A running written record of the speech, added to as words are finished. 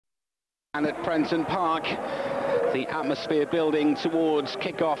And at Prenton Park, the atmosphere building towards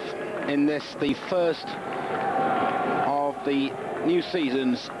kick-off in this, the first of the new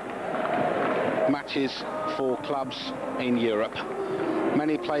season's matches for clubs in Europe.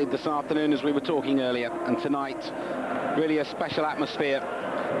 Many played this afternoon, as we were talking earlier, and tonight really a special atmosphere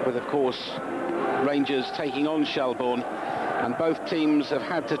with, of course, Rangers taking on Shelbourne, and both teams have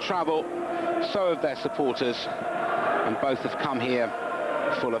had to travel, so have their supporters, and both have come here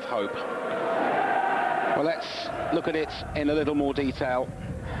full of hope. Well, let's look at it in a little more detail.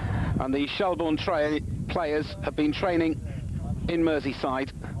 And the Shelbourne players have been training in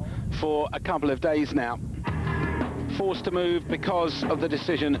Merseyside for a couple of days now, forced to move because of the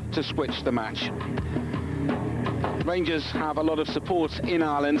decision to switch the match. Rangers have a lot of support in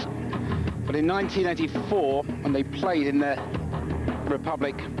Ireland, but in 1984, when they played in the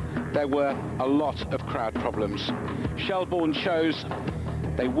Republic, there were a lot of crowd problems. Shelbourne chose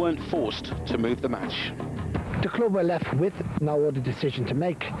they weren't forced to move the match. The club were left with no other decision to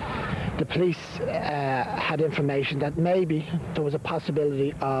make. The police had information that maybe there was a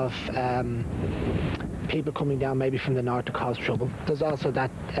possibility of people coming down maybe from the north to cause trouble. There's also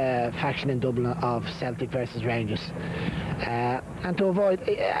that faction in Dublin of Celtic versus Rangers. And to avoid,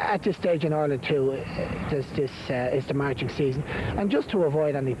 at this stage in Ireland too, this is the marching season, and just to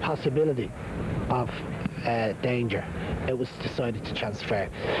avoid any possibility of danger, it was decided to transfer.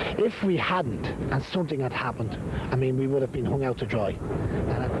 If we hadn't, and something had happened, I mean, we would have been hung out to dry.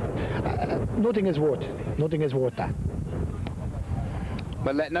 Nothing is worth that.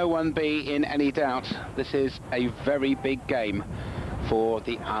 But let no one be in any doubt, this is a very big game for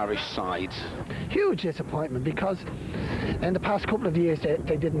the Irish side. Huge disappointment, because in the past couple of years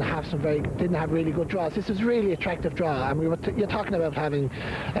they didn't have really good draws. This is a really attractive draw, and you're talking about having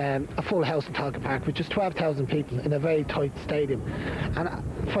a full house in Talca Park, which is 12,000 people in a very tight stadium, and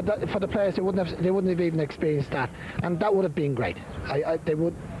for the players, they wouldn't have even experienced that, and that would have been great. I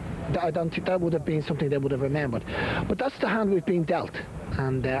don't think that would have been something they would have remembered. But that's the hand we've been dealt,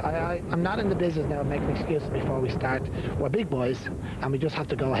 and I'm not in the business now of making excuses before we start. We're big boys, and we just have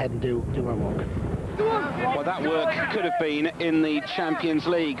to go ahead and do our work. Well, that work could have been in the Champions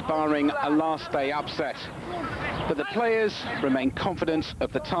League, barring a last-day upset. But the players remain confident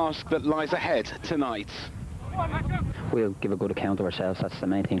of the task that lies ahead tonight. We'll give a good account of ourselves. That's the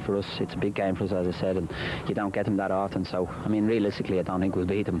main thing for us. It's a big game for us, as I said, and you don't get them that often. So, I mean, realistically, I don't think we'll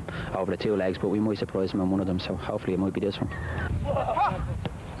beat them over the two legs, but we might surprise them on one of them. So hopefully it might be this one.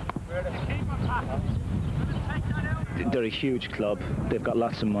 They're a huge club. They've got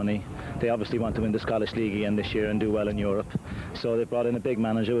lots of money. They obviously want to win the Scottish League again this year and do well in Europe. So they brought in a big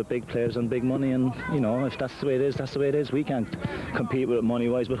manager with big players and big money, and, you know, if that's the way it is, that's the way it is. We can't compete with it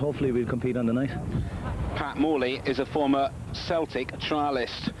money-wise, but hopefully we'll compete on the night. Pat Morley is a former Celtic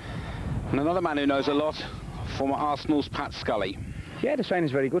trialist, and another man who knows a lot, former Arsenal's Pat Scully. Yeah, the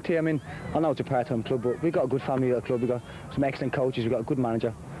training's very good here. I mean, I know it's a part-time club, but we've got a good family at the club. We've got some excellent coaches, we've got a good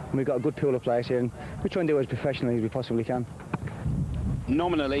manager, and we've got a good pool of players here, and we try and do it as professionally as we possibly can.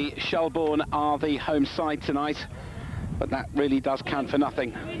 Nominally, Shelbourne are the home side tonight, but that really does count for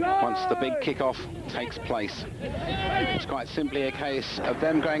nothing once the big kick-off takes place. It's quite simply a case of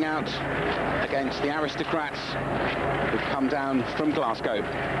them going out against the aristocrats who've come down from Glasgow,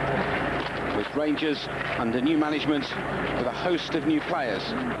 with Rangers under new management, with a host of new players,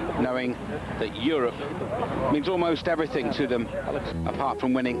 knowing that Europe means almost everything to them, apart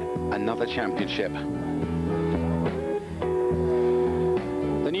from winning another championship.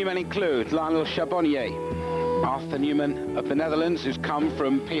 The new men include Lionel Charbonnier, Arthur Newman of the Netherlands, who's come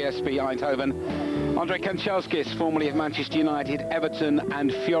from PSV Eindhoven, Andre Kanchelskis, formerly of Manchester United, Everton and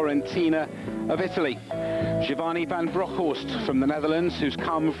Fiorentina of Italy, Giovanni van Bronckhorst from the Netherlands, who's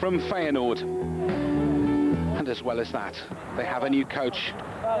come from Feyenoord. And as well as that, they have a new coach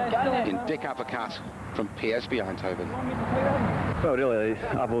in Dick Advocaat from PSV Eindhoven. Well, really,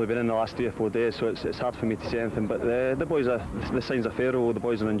 I've only been in the last 3 or 4 days, so it's hard for me to say anything, but the boys are, the signs are favourable, the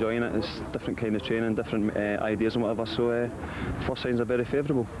boys are enjoying it. It's different kind of training, different ideas and whatever, so first signs are very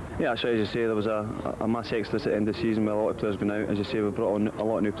favourable. Yeah, so as you say, there was a mass exodus at the end of the season with a lot of players going out. As you say, we brought on a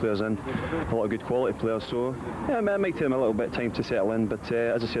lot of new players in, a lot of good quality players, so yeah, it might take them a little bit of time to settle in, but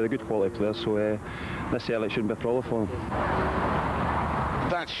as I say, they're good quality players, so necessarily it shouldn't be a problem for them.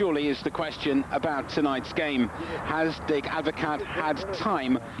 That surely is the question about tonight's game. Has Dick Advocaat had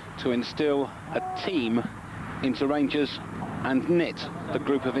time to instill a team into Rangers and knit the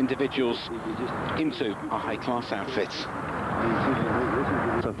group of individuals into a high-class outfit?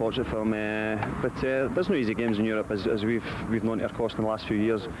 It's unfortunate for them, but there's no easy games in Europe, as we've known to our cost in the last few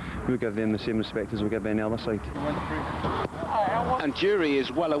years. We'll give them the same respect as we give any other side. And Jury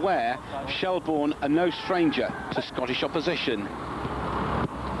is well aware Shelbourne are no stranger to Scottish opposition.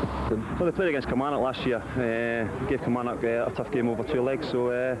 Well, they played against Kilmarnock last year. Gave Kilmarnock a tough game over 2 legs, so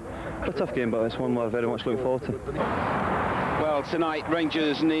a tough game, but it's one we're very much looking forward to. Well, tonight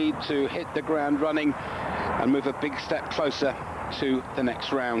Rangers need to hit the ground running and move a big step closer to the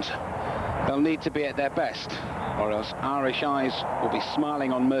next round. They'll need to be at their best, or else Irish eyes will be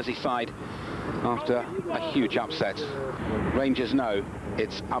smiling on Merseyside after a huge upset. Rangers know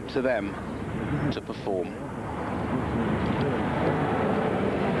it's up to them to perform.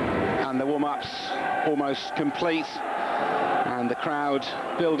 And the warm-ups almost complete, and the crowd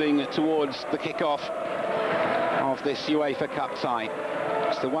building towards the kick-off of this UEFA Cup tie.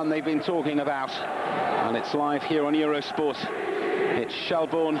 It's the one they've been talking about, and it's live here on Eurosport. It's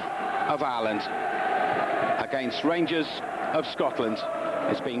Shelbourne of Ireland against Rangers of Scotland.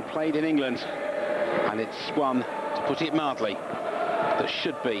 It's being played in England, and it's one, to put it mildly, that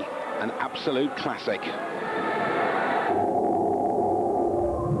should be an absolute classic.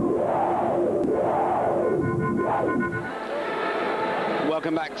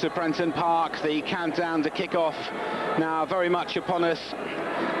 Welcome back to Prenton Park. The countdown to kick-off now very much upon us,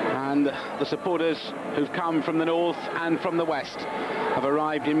 and the supporters who've come from the north and from the west have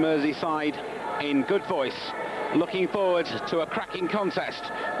arrived in Merseyside in good voice, looking forward to a cracking contest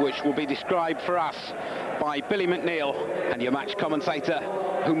which will be described for us by Billy McNeil and your match commentator,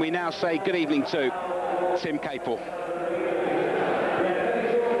 whom we now say good evening to, Tim Capel.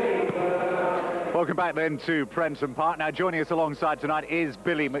 Welcome back then to Prenton Park. Now joining us alongside tonight is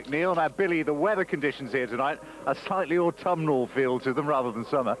Billy McNeil. Now Billy, the weather conditions here tonight are slightly autumnal feel to them rather than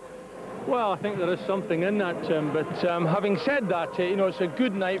summer. Well, I think there is something in that, Tim, but having said that, you know, it's a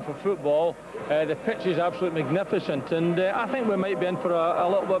good night for football. The pitch is absolutely magnificent, and I think we might be in for a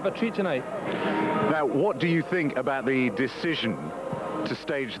little bit of a treat tonight. Now, what do you think about the decision to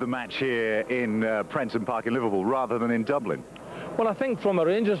stage the match here in Prenton Park in Liverpool rather than in Dublin? Well, I think from a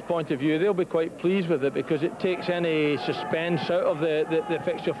Rangers point of view, they'll be quite pleased with it because it takes any suspense out of the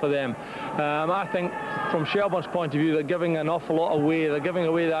fixture for them. I think from Shelbourne's point of view, they're giving an awful lot away. They're giving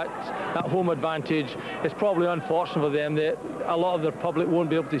away that home advantage. It's probably unfortunate for them that a lot of their public won't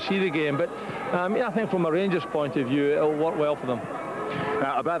be able to see the game. But yeah, I think from a Rangers point of view, it'll work well for them.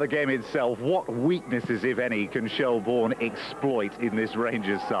 Now, about the game itself, what weaknesses, if any, can Shelbourne exploit in this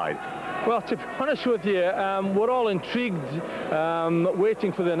Rangers side? Well, to be honest with you, we're all intrigued,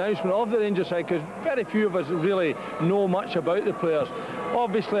 waiting for the announcement of the Rangers side, because very few of us really know much about the players.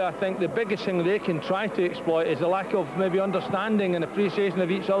 Obviously, I think the biggest thing they can try to exploit is the lack of maybe understanding and appreciation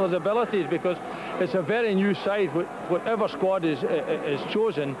of each other's abilities, because it's a very new side, whatever squad is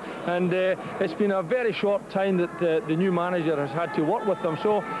chosen, and it's been a very short time that the new manager has had to work with them.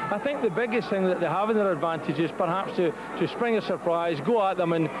 So I think the biggest thing that they have in their advantage is perhaps to spring a surprise, go at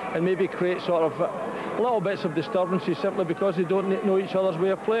them and maybe create sort of little bits of disturbances simply because they don't know each other's way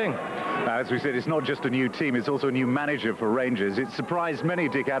of playing. As we said, it's not just a new team, it's also a new manager for Rangers. It surprised many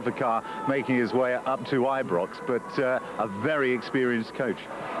Dick Advocaat making his way up to Ibrox, but a very experienced coach.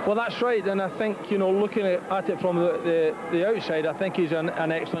 Well, that's right, and I think, you know, looking at it from the outside, I think he's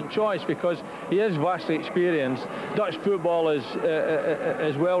an excellent choice because he is vastly experienced. Dutch football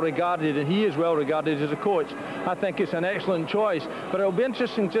is well regarded, and he is well regarded as a coach. I think it's an excellent choice, but it'll be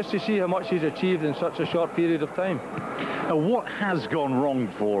interesting just to see how much he's achieved in such a short period of time. Now, what has gone wrong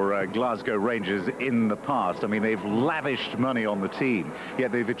for Glasgow Rangers in the past? I mean, they've lavished money on the team,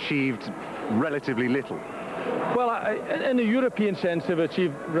 yet they've achieved relatively little. Well, in the European sense, they've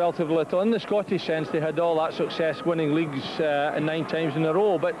achieved relatively little. In the Scottish sense, they had all that success winning leagues 9 times in a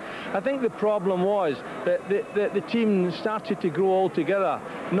row. But I think the problem was that the team started to grow all together.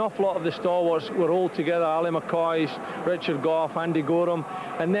 An awful lot of the stalwarts were all together. Ali McCoy, Richard Gough, Andy Gorham.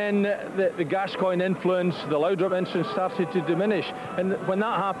 And then the Gascoigne influence, the Laudrup influence started to diminish. And when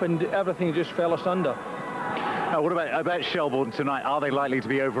that happened, everything just fell asunder. Now, what about Shelbourne tonight? Are they likely to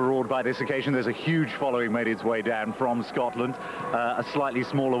be overawed by this occasion? There's a huge following made its way down from Scotland, a slightly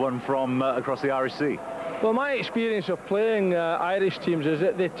smaller one from across the Irish Sea. Well, my experience of playing Irish teams is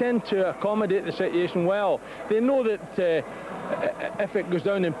that they tend to accommodate the situation well. They know that if it goes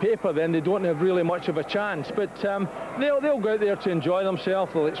down in paper, then they don't have really much of a chance. But they'll go out there to enjoy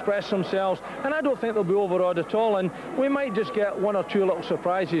themselves, they'll express themselves, and I don't think they'll be overawed at all. And we might just get 1 or 2 little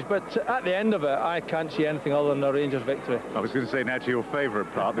surprises, but at the end of it, I can't see anything other than a Rangers victory. I was going to say now to your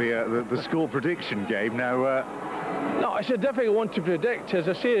favourite part, the score prediction game. Now, No, it's a difficult one to predict. As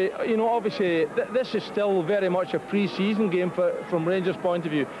I say, you know, obviously this is still very much a pre-season game from Rangers' point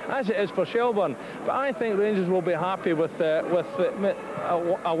of view, as it is for Shelbourne. But I think Rangers will be happy with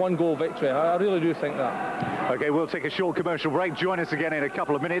a one-goal victory. I really do think that. OK, we'll take a short commercial break. Join us again in a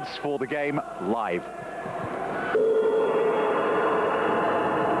couple of minutes for the game live.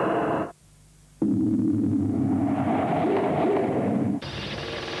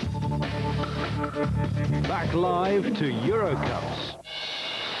 Back live to Euro Cups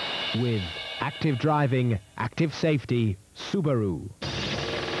with active driving, active safety, Subaru.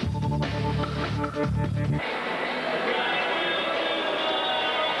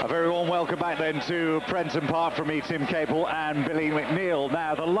 A very warm welcome back then to Prenton Park from me, Tim Capel and Billy McNeil.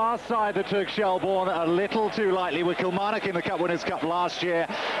 Now, the last side that took Shelbourne a little too lightly were Kilmarnock in the Cup Winners' Cup last year,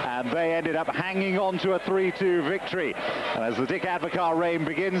 and they ended up hanging on to a 3-2 victory. And as the Dick Advocaat reign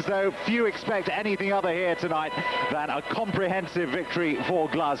begins, though, few expect anything other here tonight than a comprehensive victory for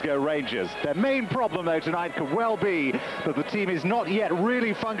Glasgow Rangers. Their main problem, though, tonight could well be that the team is not yet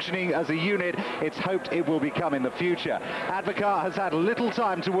really functioning as a unit. It's hoped it will become in the future. Advocaat has had little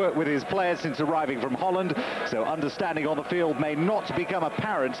time to work with his players since arriving from Holland, so understanding on the field may not become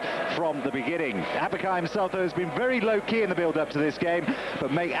apparent from the beginning. Advocaat himself, though, has been very low-key in the build-up to this game, but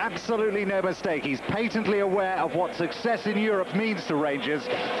make absolutely no mistake, he's patently aware of what success in Europe means to Rangers.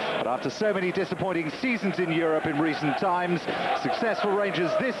 But after so many disappointing seasons in Europe in recent times, success for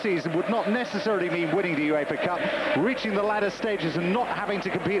Rangers this season would not necessarily mean winning the UEFA Cup. Reaching the ladder stages and not having to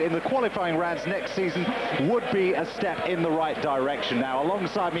compete in the qualifying rounds next season would be a step in the right direction. Now,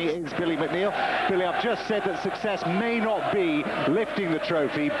 alongside me is Billy McNeil. Billy, I've just said that success may not be lifting the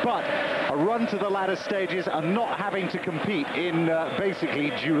trophy, but a run to the ladder stages and not having to compete in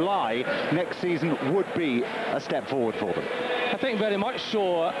basically July next season would be a step forward for them. I think very much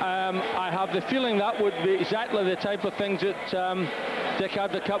so. I have the feeling that would be exactly the type of things that Dick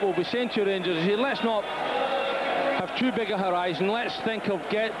Advocaat will be saying to Rangers. Let's not have too big a horizon. Let's think of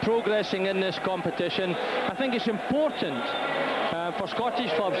progressing in this competition. I think it's important for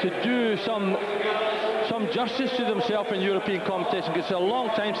Scottish clubs to do some justice to themselves in European competition, because it's a long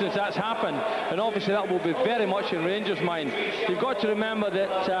time since that's happened, and obviously that will be very much in Rangers' mind. You've got to remember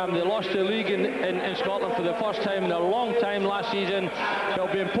that they lost the league in Scotland for the first time in a long time last season.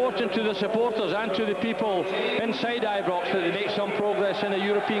 It'll be important to the supporters and to the people inside Ibrox that they make some progress in a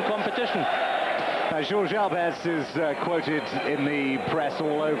European competition. Georges Albert is quoted in the press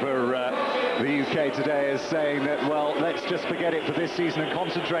all over the UK today as saying that, well, let's just forget it for this season and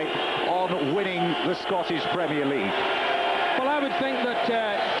concentrate on winning the Scottish Premier League. Well, I would think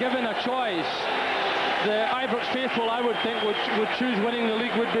that given a choice, the Ibrox faithful, I would think, would choose winning the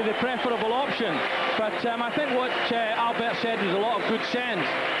league would be the preferable option. But I think what Albert said was a lot of good sense.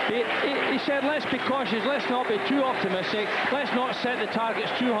 He said, let's be cautious, let's not be too optimistic, let's not set the targets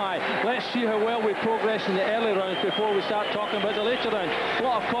too high, let's see how well we progress in the early rounds before we start talking about the later rounds. A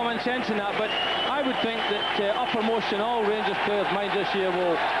lot of common sense in that, but I would think that uppermost in all Rangers players' minds this year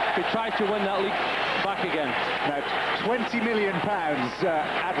will be trying to win that league back again. Now, £20 million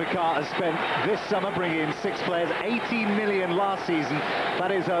Advocaat has spent this summer bringing in 6 players, 18 million last season.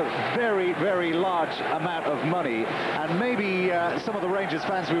 That is a very, very large amount of money, and maybe some of the Rangers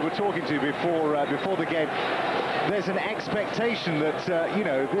fans we were talking to before the game, there's an expectation that, you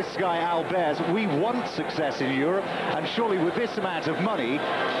know, this guy Albert, we want success in Europe, and surely with this amount of money,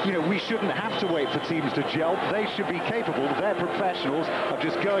 you know, we shouldn't have to wait for teams to gel. They should be capable, they're professionals, of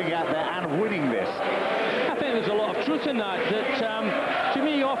just going out there and winning this. I think there's a lot of truth in that, to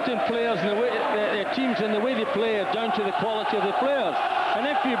me, often players and the way their teams and the way they play are down to the quality of the players. And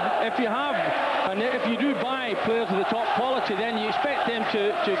if you do buy players of the top quality, then you expect them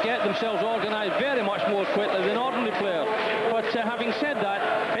to get themselves organised very much more quickly than ordinary players. But having said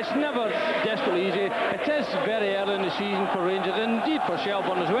that, it's never desperately easy. It is very early in the season for Rangers, and indeed for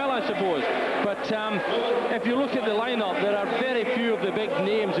Shelbourne as well, I suppose. But if you look at the lineup, there are very few of the big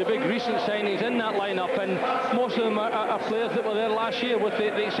names, the big recent signings in that lineup, and most of them are players that were there last year, with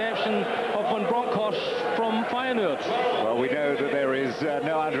the exception of Van Bronckhorst from Feyenoord. Well, we know that there is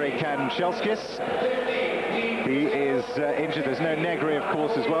no Andrei Kanchelskis. He is injured. There's no Negri, of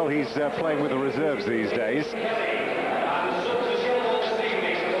course, as well. He's playing with the reserves these days.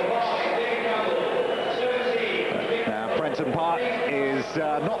 Now, Prenton Park is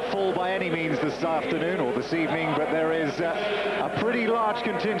not full by any means this afternoon or this evening, but there is a pretty large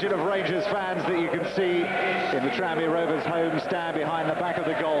contingent of Rangers fans that you can see in the Tranmere Rovers home stand behind the back of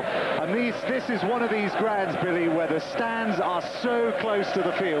the goal. And this is one of these grounds, Billy, where the stands are so close to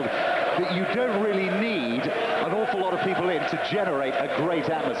the field that you don't really need an awful lot of people in to generate a great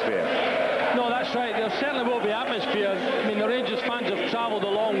atmosphere. No, that's right. There certainly will be atmosphere. I mean, the Rangers fans have travelled a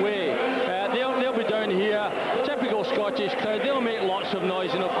long way. They'll be down here, typical Scottish crowd. They'll make lots of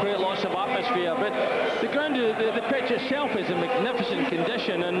noise and they'll create lots of atmosphere. But the ground, the pitch itself is in magnificent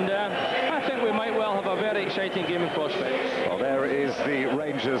condition, and I think we might well have a very exciting game in prospect. Well, there is the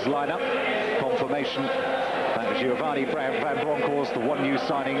Rangers lineup. Confirmation that Giovanni Van Bronckhorst, the one new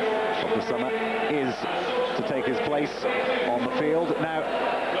signing of the summer, is to take his place on the field. Now,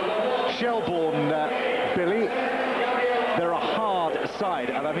 Shelbourne, Billy, they're a hard side,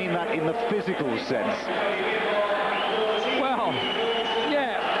 and I mean that in the physical sense. Well,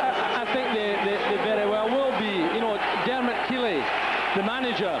 yeah, I think they very well will be. You know, Dermot Keeley, the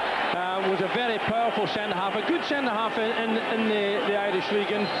manager, was a very powerful centre-half, a good centre-half in the Irish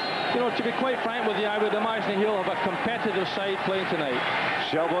League, and, you know, to be quite frank with you, I would imagine he'll have a competitive side playing tonight.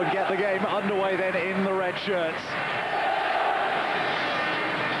 Shelbourne get the game underway then in the red shirts.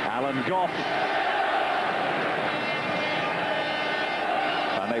 Alan Goff.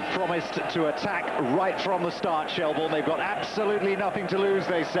 And they've promised to attack right from the start, Shelbourne. They've got absolutely nothing to lose,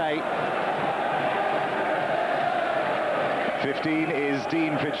 they say. 15 is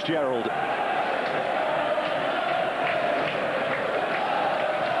Dean Fitzgerald.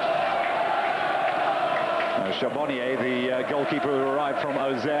 Charbonnier, the goalkeeper who arrived from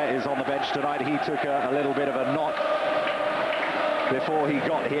Auxerre, is on the bench tonight. He took a little bit of a knock before he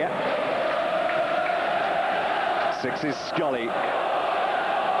got here. 6 is Scully.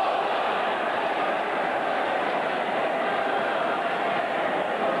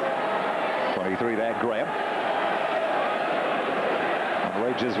 .23 there, Graham. And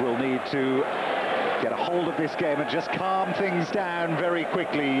Rangers will need to get a hold of this game and just calm things down very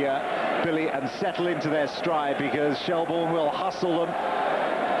quickly, Billy, and settle into their stride, because Shelbourne will hustle them.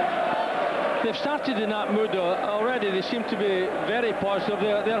 They've started in that mood already. They seem to be very positive.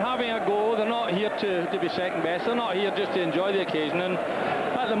 They're having a go. They're not here to be second best. They're not here just to enjoy the occasion, and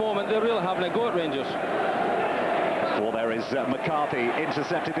at the moment they're really having a go at Rangers. Well, there is McCarthy,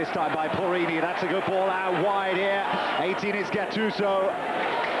 intercepted this time by Porini. That's a good ball out wide here. 18 is Gattuso.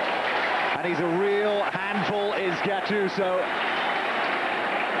 And he's a real handful, is Gattuso.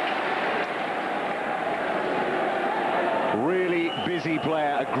 Really busy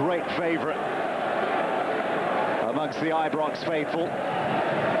player, a great favourite amongst the Ibrox faithful.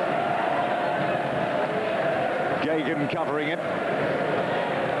 Gagan covering him.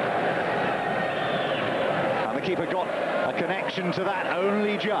 And the keeper got a connection to that,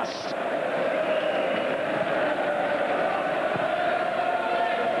 only just.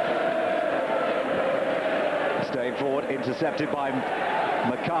 Staying forward, intercepted by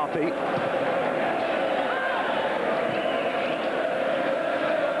McCarthy.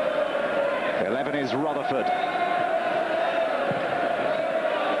 Is Rutherford.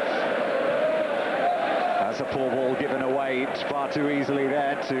 That's a poor ball given away far too easily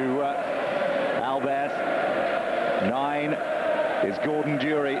there to Albert. 9 is Gordon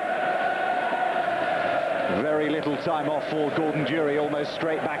Durie. Very little time off for Gordon Durie, almost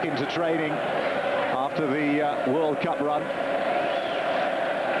straight back into training after the World Cup run.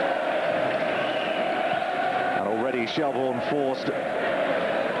 And already Shelbourne forced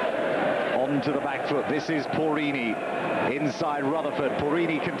to the back foot. This is Porini inside Rutherford.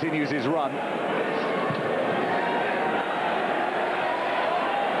 Porini continues his run.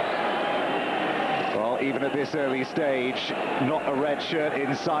 Well, even at this early stage, not a red shirt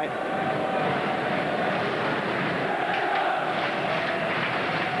in sight.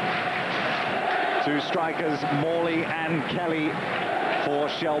 Two strikers, Morley and Kelly for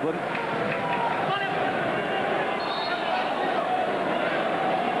Shelbourne.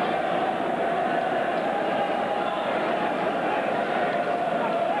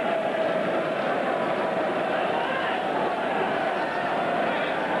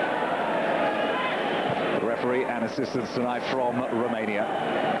 And assistance tonight from Romania.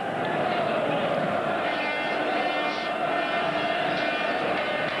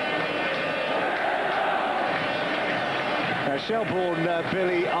 Now Shelbourne,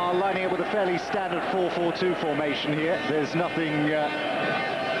 Billy, are lining up with a fairly standard 4-4-2 formation here. There's nothing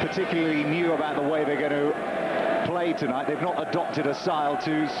particularly new about the way they're going to play tonight. They've not adopted a style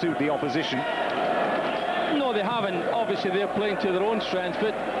to suit the opposition. No, they haven't. Obviously, they're playing to their own strengths,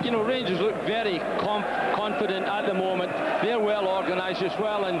 but, you know, Rangers look very confident at the moment. They're well organised as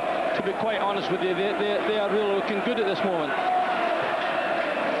well, and to be quite honest with you, they are really looking good at this moment.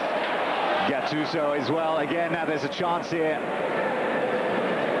 Gattuso as well. Again, now there's a chance here.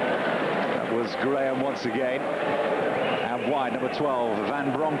 That was Graham once again. And wide, number 12,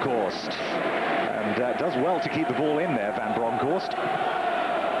 Van Bronckhorst. And does well to keep the ball in there, Van Bronckhorst.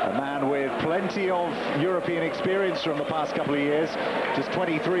 A man with plenty of European experience from the past couple of years, just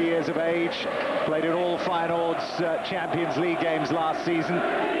 23 years of age, played in all Feyenoord's Champions League games last season,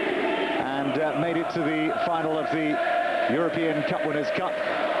 and made it to the final of the European Cup Winners' Cup,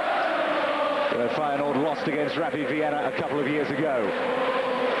 where Feyenoord lost against Rapid Vienna a couple of years ago.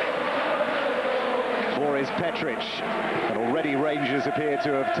 Boris Petric, and already Rangers appear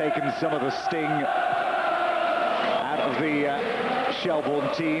to have taken some of the sting out of the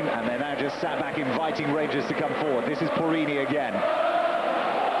Shelbourne team, and they're now just sat back inviting Rangers to come forward. This is Porini again.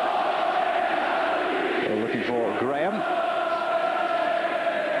 They're looking for Graham.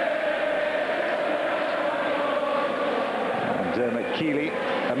 And Dermot Keeley,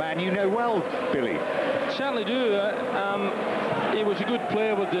 a man you know well, Billy. Certainly do. He was a good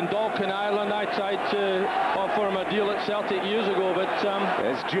player with Dundalk in Ireland. I tried to offer him a deal at Celtic years ago, but...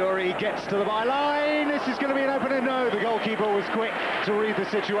 As Jury gets to the byline, this is going to be an opener. No, the goalkeeper was quick to read the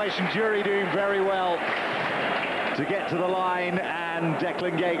situation. Jury doing very well to get to the line, and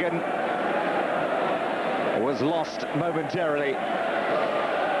Declan Gagan was lost momentarily.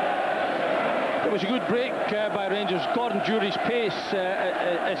 It was a good break by Rangers. Gordon Jury's pace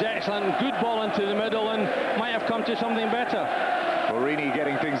is excellent. Good ball into the middle, and might have come to something better. Porini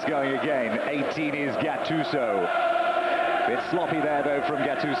getting things going again. 18 is Gattuso. Bit sloppy there, though, from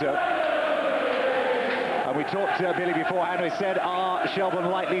Gattuso. And we talked to Billy beforehand. We said, are Shelbourne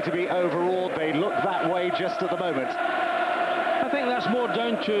likely to be overawed? They look that way just at the moment. I think that's more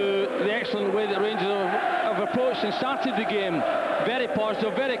down to the excellent way that Rangers have approached and started the game. Very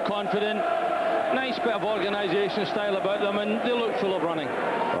positive, very confident. Nice bit of organisation style about them, and they look full of running.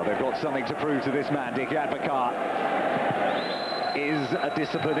 Well, they've got something to prove to this man. Dick Advocaat is a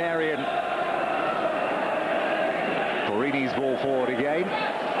disciplinarian. Porini's ball forward again.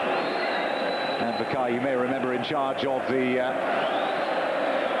 Advocaat, you may remember, in charge of the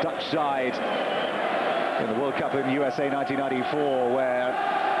Dutch side in the World Cup in USA 1994, where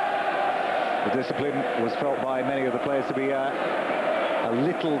the discipline was felt by many of the players to be a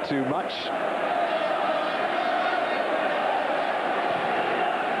little too much.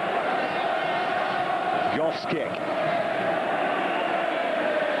 Goff's kick.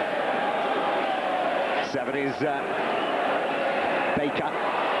 7 is Baker.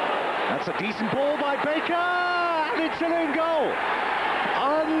 That's a decent ball by Baker, and it's an own goal.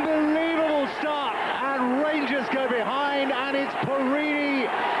 Unbelievable start, and Rangers go behind, and it's Porini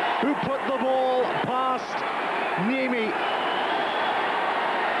who put the ball past Niemi.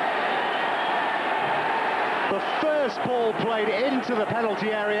 The first ball played into the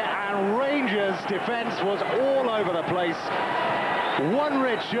penalty area, and Rangers' defence was all over the place. One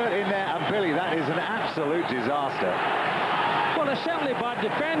red shirt in there, and Billy, that is an absolute disaster. Well, it's certainly bad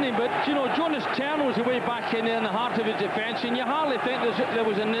defending, but, you know, Jonas Tern was away back in there in the heart of his defence, and you hardly think there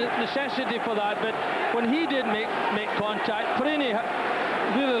was a necessity for that, but when he did make contact, Porini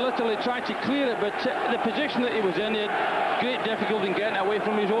really literally tried to clear it, but the position that he was in, he had great difficulty in getting away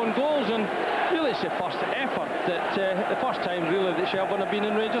from his own goals, and really it's the first effort that, the first time really that Shelbourne have been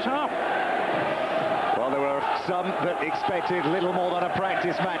in Rangers' half. Well, there were some that expected little more than a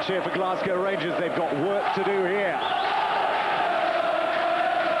practice match here for Glasgow Rangers. They've got work to do here.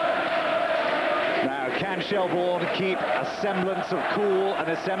 Now, can Shelbourne keep a semblance of cool and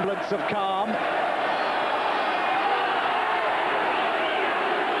a semblance of calm?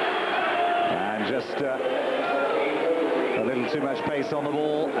 And just a little too much pace on the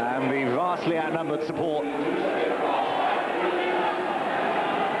ball, and the vastly outnumbered support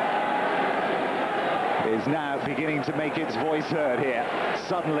is now beginning to make its voice heard here.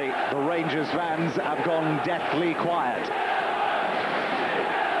 Suddenly, the Rangers fans have gone deathly quiet.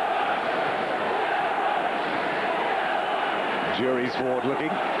 Jury's forward looking.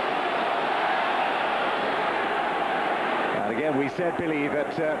 And again, we said, Billy,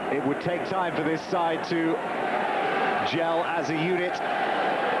 that it would take time for this side to gel as a unit.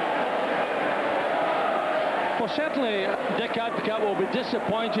 Well, certainly Dick Advocaat will be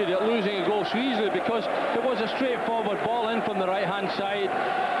disappointed at losing a goal so easily, because it was a straightforward ball in from the right-hand side.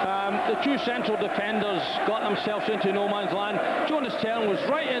 The two central defenders got themselves into no man's land. Jonas Tern was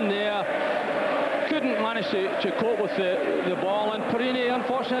right in there, couldn't manage to cope with the ball, and Porini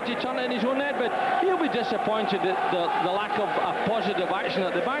unfortunately turned it in his own net, but he'll be disappointed at the lack of a positive action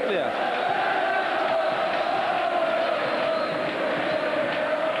at the back there.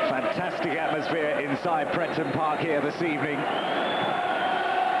 Fantastic atmosphere inside Prenton Park here this evening.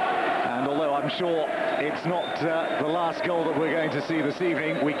 And although I'm sure it's not the last goal that we're going to see this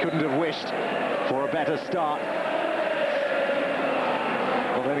evening, we couldn't have wished for a better start.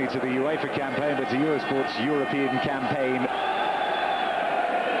 Not only to the UEFA campaign, but to Eurosport's European campaign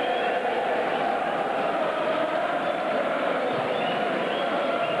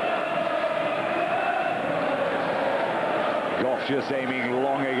Goff just aiming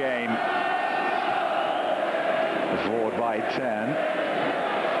long again. Forward by 10.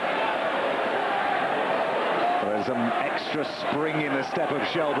 There's some extra spring in the step of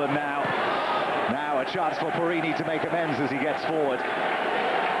Shelbourne now. Now a chance for Porrini to make amends as he gets forward.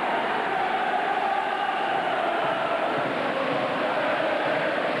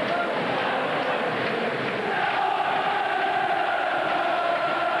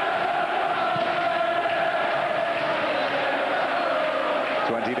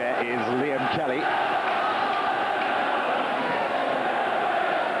 There is Liam Kelly.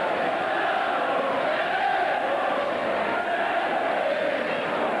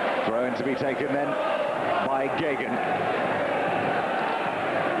 Throw in to be taken then by Gagan.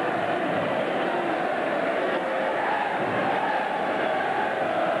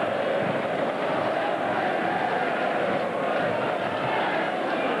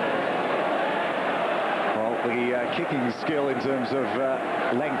 Kicking skill in terms of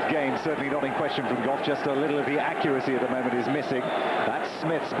length gained, certainly not in question from Goff. Just a little of the accuracy at the moment is missing. That's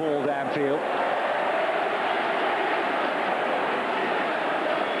Smith's ball downfield.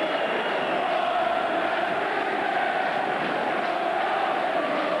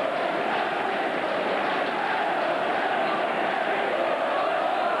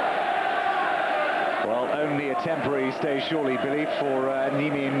 Well, only a temporary stay, surely, Billy, for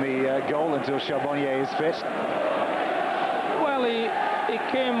Nimi in the goal until Charbonnier is fit. He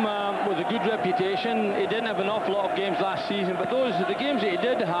came with a good reputation. He didn't have an awful lot of games last season, but the games that he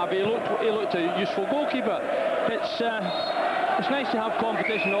did have, he looked a useful goalkeeper. It's nice to have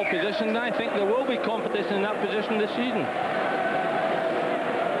competition in all positions, and I think there will be competition in that position this season.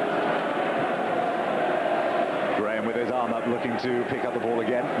 Graham with his arm up, looking to pick up the ball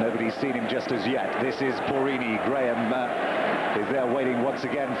again. Nobody's seen him just as yet. This is Porrini. Graham is there waiting once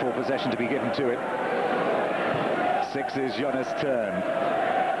again for possession to be given to him. 6 is Jonas' turn.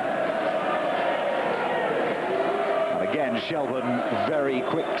 And again, Shelbourne very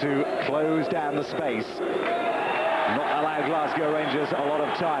quick to close down the space. Not allow Glasgow Rangers a lot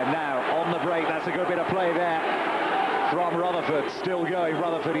of time. Now, on the break, that's a good bit of play there from Rutherford. Still going,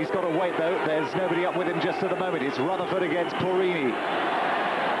 Rutherford. He's got to wait, though. There's nobody up with him just at the moment. It's Rutherford against Porrini.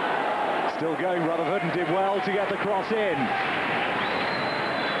 Still going, Rutherford, and did well to get the cross in.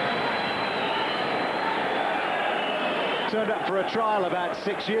 Turned up for a trial about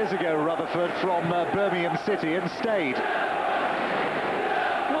 6 years ago, Rutherford, from Birmingham City, and stayed.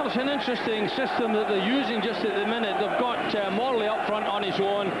 Well, it's an interesting system that they're using just at the minute. They've got Morley up front on his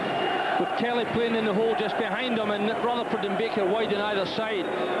own, with Kelly playing in the hole just behind him, and Rutherford and Baker wide on either side.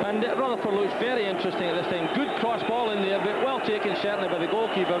 And Rutherford looks very interesting at this time. Good cross ball in there, but well taken certainly by the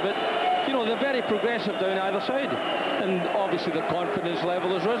goalkeeper. But, you know, they're very progressive down either side. And obviously the confidence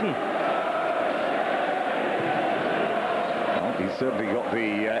level has risen. He's certainly got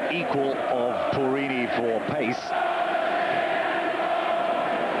the equal of Porrini for pace.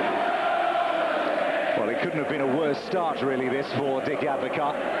 Well, it couldn't have been a worse start, really, this for Dick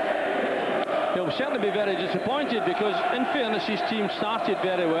Advocaat. He'll certainly be very disappointed because, in fairness, his team started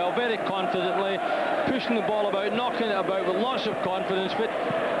very well, very confidently, pushing the ball about, knocking it about with lots of confidence. But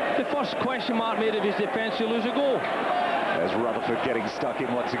the first question mark made of his defence, he'll lose a goal. There's Rutherford getting stuck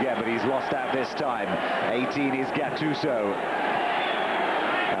in once again, but he's lost out this time. 18 is Gattuso.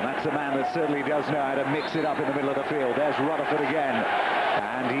 And that's a man that certainly does know how to mix it up in the middle of the field. There's Rutherford again,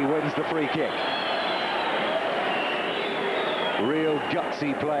 and he wins the free kick. Real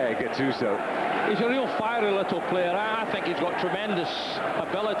gutsy player, Gattuso. He's a real fiery little player. I think he's got tremendous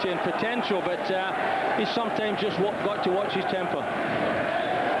ability and potential, but he's sometimes just got to watch his temper.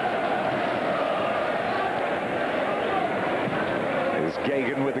 There's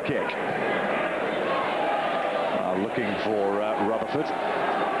Gagan with the kick. Looking for Rutherford.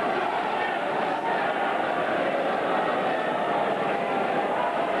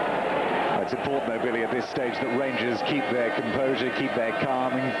 It's important, though, Billy, at this stage that Rangers keep their composure, keep their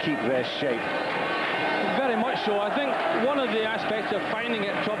calm, and keep their shape. Very much so. I think one of the aspects of finding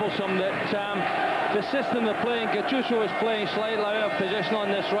it troublesome that the system they're playing, Gattuso is playing slightly out of position on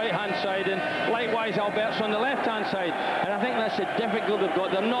this right-hand side, and likewise Albert's on the left-hand side. And I think that's the difficulty they've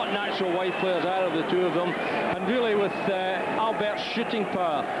got. They're not natural wide players, either of the two of them. And really, with Albert's shooting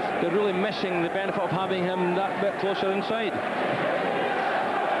power, they're really missing the benefit of having him that bit closer inside.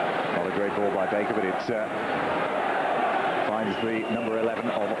 Not a great ball by Baker, but it finds the number 11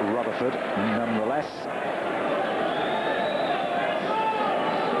 of Rutherford nonetheless.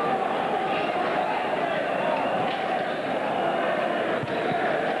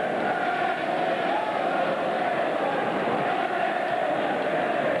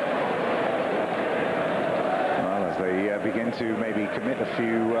 begin to maybe commit a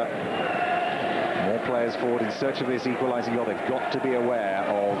few more players forward in search of this equalising goal. They've got to be aware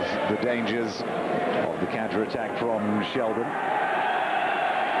of the dangers of the counter-attack from Shelbourne.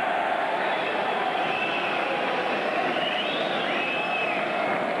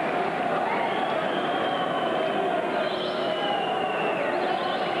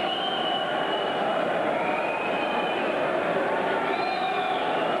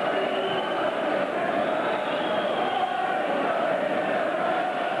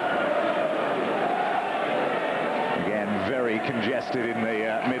 Very congested in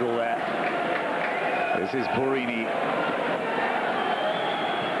the middle there. This is Porini.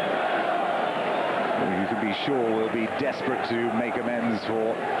 You can be sure we'll be desperate to make amends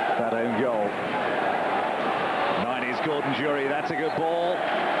for that own goal. 9 is Gordon Jury. That's a good ball.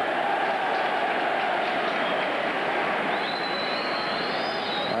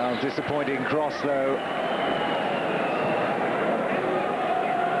 Well, disappointing cross though.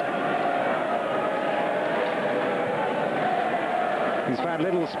 He's found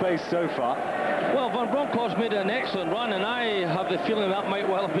little space so far. Well, Van Bronckhorst made an excellent run, and I have the feeling that might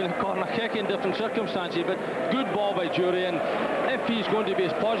well have been a corner kick in different circumstances, but good ball by Jury, and if he's going to be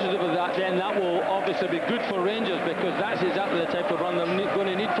as positive as that, then that will obviously be good for Rangers, because that's exactly the type of run they're going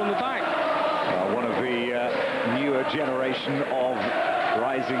to need from the back. One of the newer generation of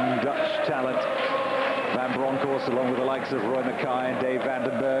rising Dutch talent, Van Bronckhorst, along with the likes of Roy Mackay and Dave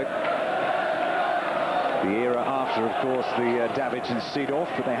Vandenberg. The era after, of course, the Davids and Seedorf,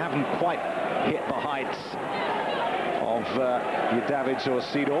 but they haven't quite hit the heights of your Davids or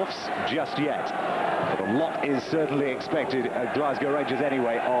Seedorfs just yet. But a lot is certainly expected at Glasgow Rangers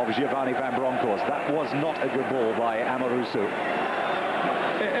anyway of Giovanni Van Bronckhorst. That was not a good ball by Amoruso.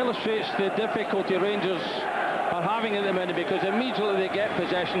 It illustrates the difficulty Rangers are having at the minute, because immediately they get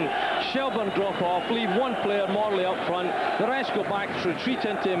possession, Shelbourne drop off, leave one player morally up front, the rest go back, retreat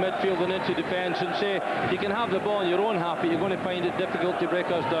into midfield and into defence, and say you can have the ball in your own half, but you're going to find it difficult to break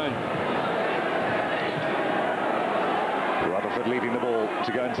us down. Rutherford leaving the ball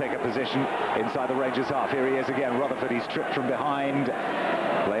to go and take a position inside the Rangers half. Here he is again, Rutherford. He's tripped from behind.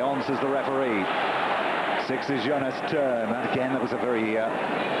 Leonce is the referee. 6 is Jonas Turn. And again, that was a very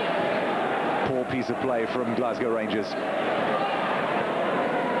poor piece of play from Glasgow Rangers.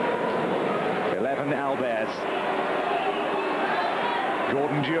 11, Albers.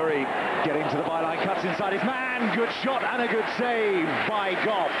 Gordon Jury getting to the byline, cuts inside his man. Good shot and a good save by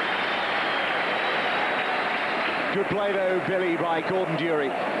Goff. Good play though, Billy, by Gordon Jury.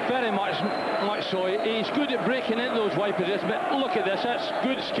 Very much so. He's good at breaking into those wide positions, but look at this, that's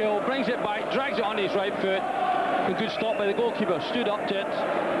good skill. Brings it back, drags it on his right foot. A good stop by the goalkeeper, stood up to it,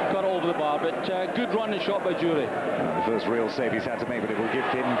 got it over the bar, but good run and shot by Jury. The first real save he's had to make, but it will give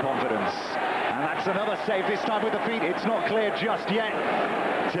him confidence. And that's another save, this time with the feet. It's not clear just yet.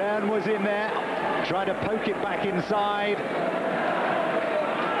 Turn was in there, trying to poke it back inside.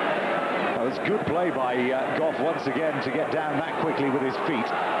 That was good play by Goff once again to get down that quickly with his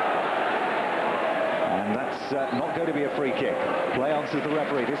feet. And that's not going to be a free kick. Play answers the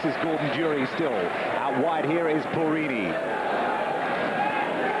referee. This is Gordon Jury still. Out wide here is Porini.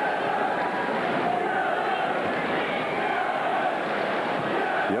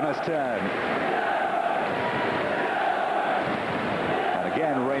 Jonas Turn. And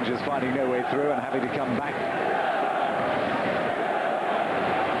again, Rangers finding no way through and having to come back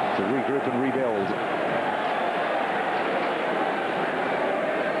to regroup and rebuild.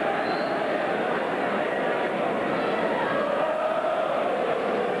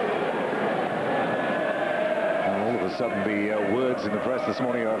 And all of a sudden, the words in the press this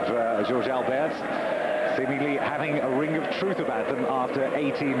morning of Georges Albert seemingly having a ring of truth about them after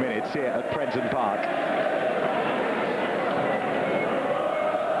 18 minutes here at Prenton Park.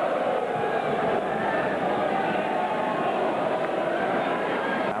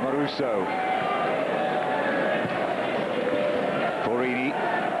 Amoruso. Porini.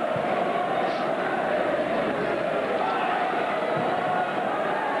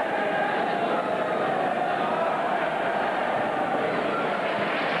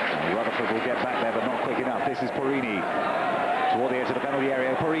 Rutherford will get back there, but not quick enough. This is Porini toward the edge of the penalty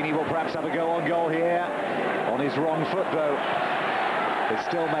area. Porini will perhaps have a go on goal here. On his wrong foot, though. It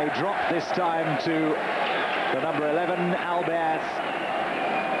still may drop this time to the number 11, Albert.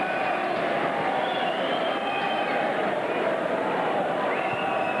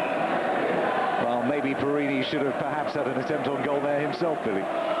 Well, maybe Porini should have perhaps had an attempt on goal there himself, Billy.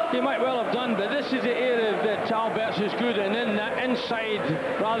 He might well have done, but this is the area that Albert's is good in that inside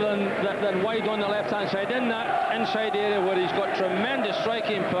rather than wide on the left-hand side, in that inside area where he's got tremendous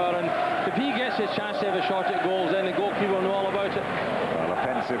striking power, and if he gets a chance to have a shot at goals, then the goalkeeper will know all about it. Well,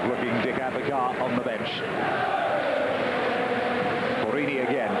 offensive-looking Dick Advocaat on the bench. Borini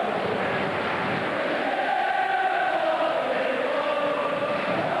again.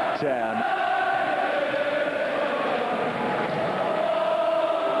 Turn.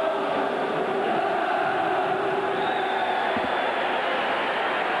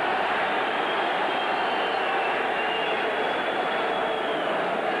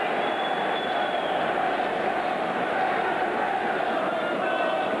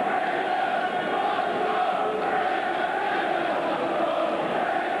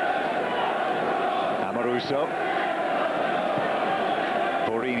 Amoruso.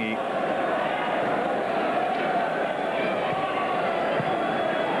 Borini.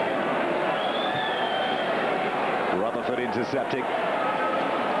 Rutherford intercepting.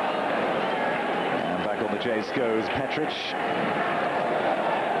 And back on the chase goes Petric.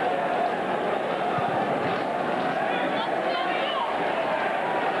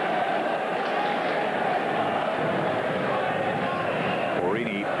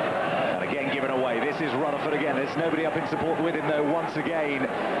 Borini. And again given away. This is Rutherford again. There's nobody up in support with him though once again.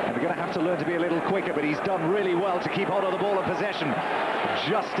 And they're going to have to learn to be a little quicker, but he's done really well to keep hold of the ball and possession.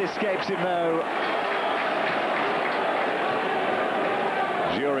 Just escapes him though.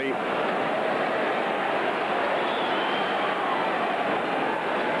 Jury.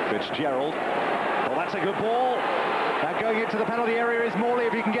 Fitzgerald. Well, that's a good ball. Now going into the penalty area is Morley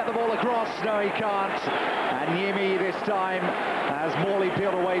if he can get the ball across. No, he can't. And Niemi this time as Morley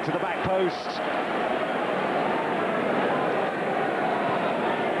peeled away to the back post.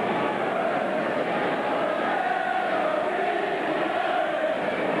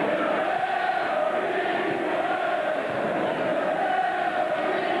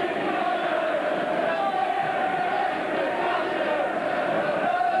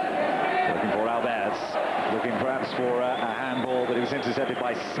 Looking perhaps for a handball, but it was intercepted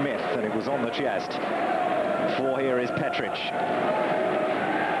by Smith and it was on the chest. For here is Petric.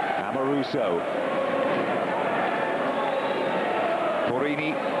 Amoruso.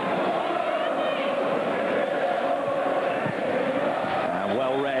 Borini. And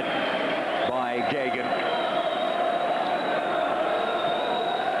well read by Gagan.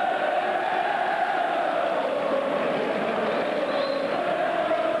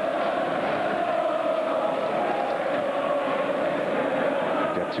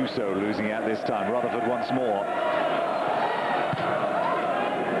 Gattuso losing out this time. Rutherford once more.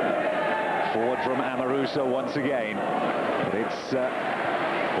 Forward from Amoruso once again. But it's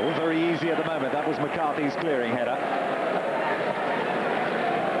all very easy at the moment. That was McCarthy's clearing header.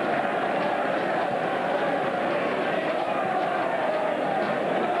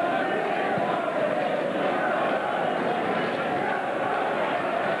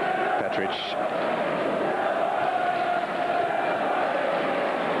 Petric.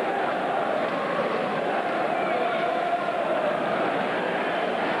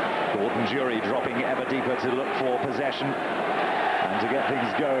 Jury dropping ever deeper to look for possession and to get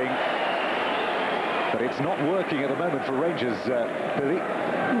things going, but it's not working at the moment for Rangers, Billy.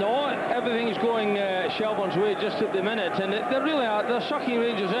 No, everything's going Shelbourne's way just at the minute, and they really are. They're sucking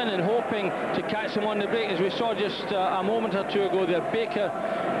Rangers in and hoping to catch them on the break. As we saw just a moment or two ago there, Baker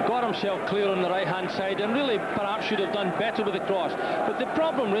got himself clear on the right-hand side and really perhaps should have done better with the cross. But the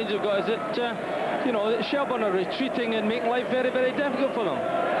problem Rangers got is that, you know, that Shelbourne are retreating and making life very, very difficult for them.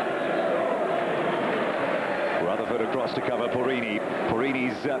 Rutherford across to cover Borini.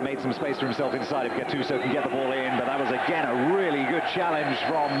 Borini's made some space for himself inside if Gattuso can get the ball in, but that was again a really good challenge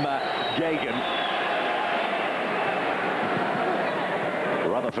from Gagan.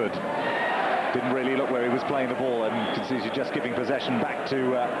 Rutherford didn't really look where he was playing the ball and concedes just giving possession back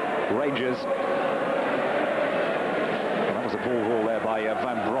to Rangers. And that was a ball haul there by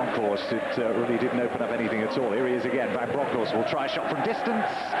Van Bronckhorst. It really didn't open up anything at all. Here he is again. Van Bronckhorst will try a shot from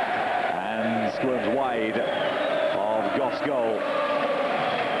distance and squirms wide of Goff's goal.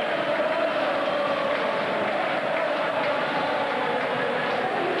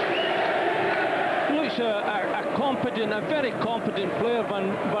 Looks a competent, a very competent player,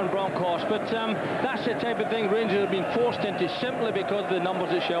 Van Bronckhorst, but that's the type of thing Rangers have been forced into simply because of the numbers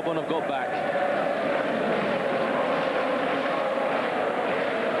that Shelbourne have got back.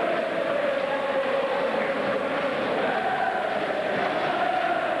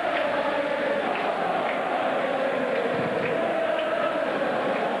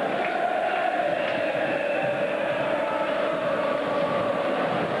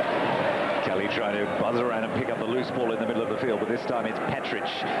 trying to buzz around and pick up the loose ball in the middle of the field, but this time it's Petric.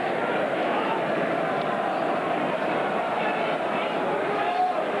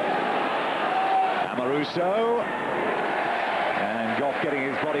 Amoruso. And Goff getting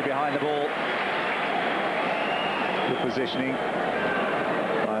his body behind the ball. Good positioning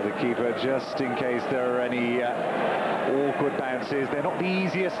by the keeper, just in case there are any awkward bounces. They're not the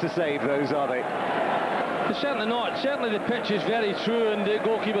easiest to save, those, are they? Certainly not. Certainly the pitch is very true, and the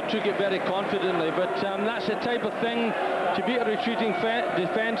goalkeeper took it very confidently, but that's the type of thing, to beat a retreating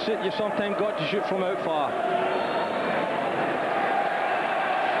defence, that you've sometimes got to shoot from out far.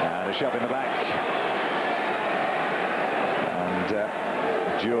 And a shove in the back.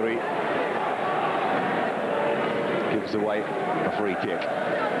 And Jury gives away a free kick.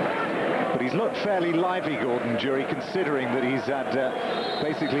 But he's looked fairly lively, Gordon Jury, considering that he's had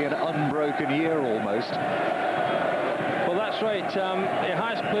basically an unbroken year almost. Well, that's right. It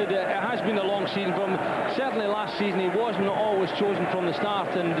has been a long season from. Certainly last season he wasn't always chosen from the start,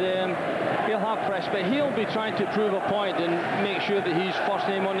 and he'll have press, but he'll be trying to prove a point and make sure that he's first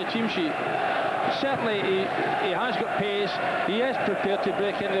name on the team sheet. Certainly he has got pace. He is prepared to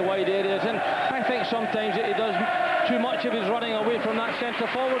break into the wide areas, and I think sometimes that he does too much of his running away from that centre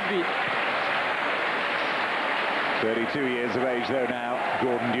forward beat. 32 years of age though now,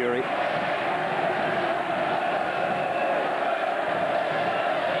 Gordon Durie.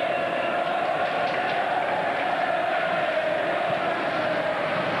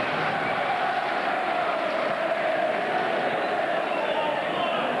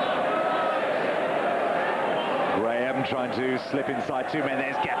 Graham trying to slip inside two men.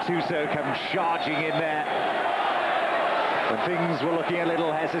 There's Gattuso come charging in there. When things were looking a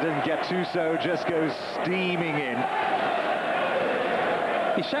little hesitant, Gattuso just goes steaming in.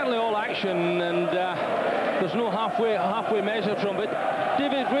 He's certainly all action, and there's no halfway measure from it.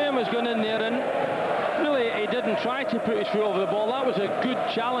 David Graham has gone in there, and really he didn't try to put his foot over the ball. That was a good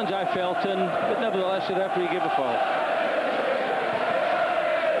challenge, I felt, but nevertheless the referee gave a foul.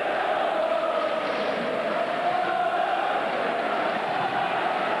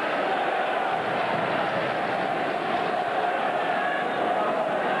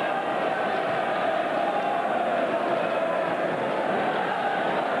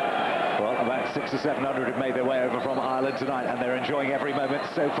 Six or 700 have made their way over from Ireland tonight, and they're enjoying every moment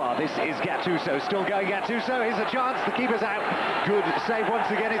so far. This is Gattuso, still going Gattuso. Here's a chance, the keeper's out. Good save once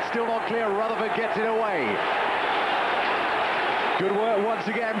again, it's still not clear. Rutherford gets it away. Good work once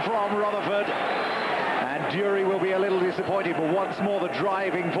again from Rutherford. And Durie will be a little disappointed, but once more the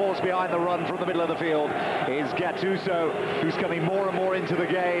driving force behind the run from the middle of the field is Gattuso, who's coming more and more into the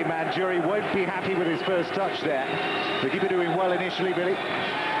game, and Durie won't be happy with his first touch there. The keeper doing well initially, Billy.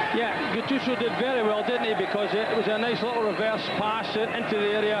 Yeah, Gattuso did very well, didn't he? Because it was a nice little reverse pass into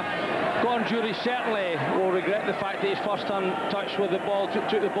the area. Gordon Durie certainly will regret the fact that his first touch with the ball took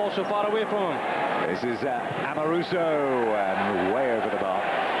the ball so far away from him. This is Amoruso, and way over the bar.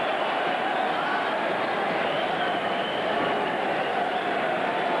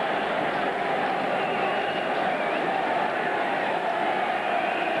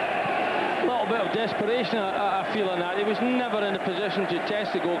 Bit of desperation I feel in that. He was never in a position to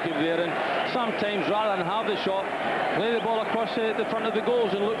test the goalkeeper there, and sometimes rather than have the shot, play the ball across the front of the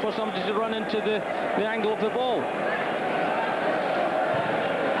goals and look for somebody to run into the angle of the ball.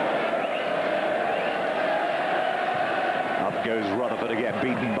 Up goes Rutherford again,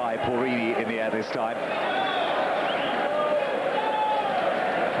 beaten by Porrini in the air this time.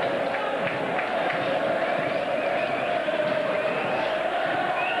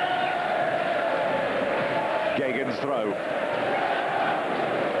 Gagan's throw.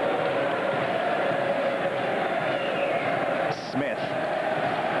 Smith.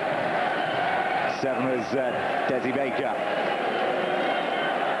 Seven is Desi Baker.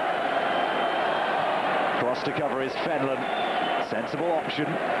 Cross to cover is Fenlon. Sensible option.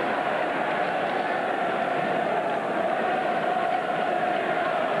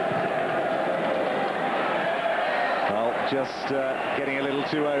 Well, just getting a little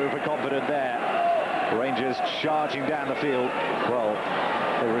too overconfident there. Rangers charging down the field. Well,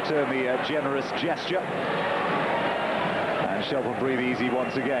 they return the generous gesture. And Shelbourne breathe easy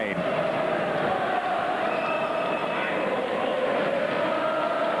once again.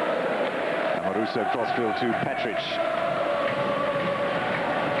 Amoruso crossfield to Petric.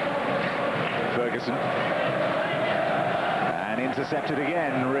 Ferguson. And intercepted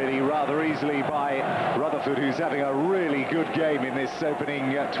again, really rather easily by Rutherford, who's having a really good game in this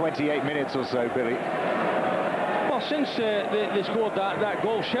opening 28 minutes or so, Billy. Well, since they scored that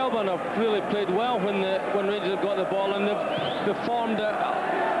goal, Shelbourne have really played well when Rangers have got the ball, and they've formed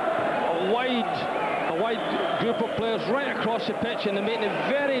a a wide group of players right across the pitch, and they're making it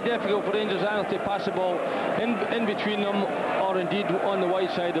very difficult for Rangers either to pass the ball in between them or indeed on the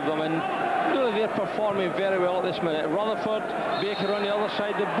wide side of them. And really, they're performing very well at this minute. Rutherford, Baker on the other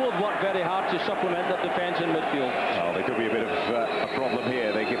side, they both work very hard to supplement that defence in midfield. Oh, there could be a bit of a problem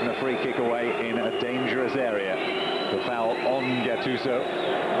here. They're giving a free kick away in a dangerous area. The foul on Gattuso.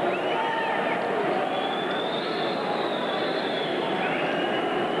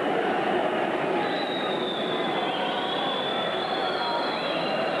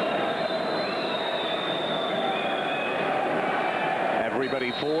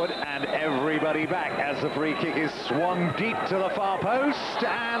 Everybody forward and everybody back as the free kick is swung deep to the far post,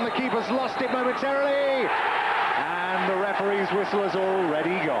 and the keeper's lost it momentarily, and the referee's whistle has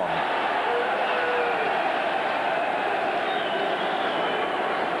already gone.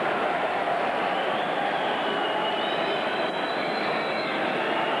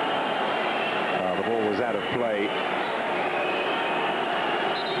 The ball was out of play.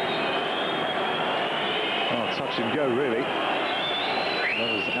 Oh, touch and go, really. That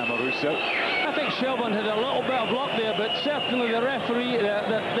was Amoruso. I think Shelbourne had a little bit of luck there, but certainly the referee,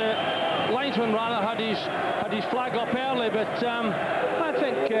 the linesman rather, had his flag up early, but I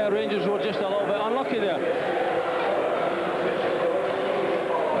think Rangers were just a little bit unlucky there.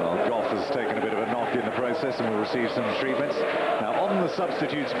 Well, Goff has taken a bit of a knock in the process and will receive some treatments. Now, on the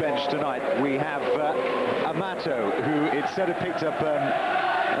substitutes bench tonight, we have Amato, who it said had picked up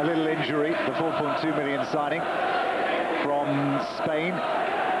a little injury, the 4.2 million signing from Spain.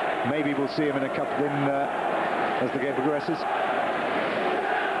 Maybe we'll see him in a couple as the game progresses.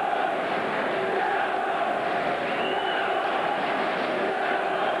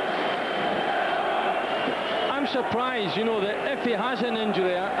 I'm surprised, you know, that if he has an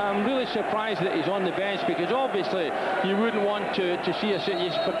injury, I'm really surprised that he's on the bench, because obviously you wouldn't want to see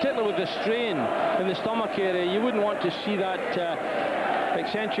particularly with the strain in the stomach area, you wouldn't want to see that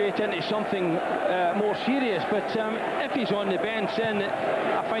accentuate into something more serious. But if he's on the bench, then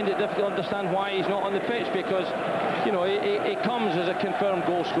I find it difficult to understand why he's not on the pitch, because, you know, he comes as a confirmed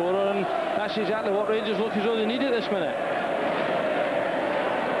goal scorer, and that's exactly what Rangers look as though they need at this minute.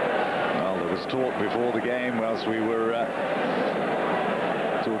 Well, there was talk before the game, whilst we were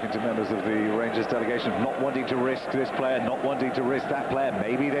talking to members of the Rangers delegation, of not wanting to risk this player, not wanting to risk that player.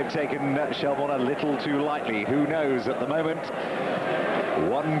 Maybe they've taken Shelbourne a little too lightly. Who knows? At the moment,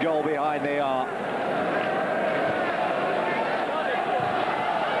 one goal behind they are.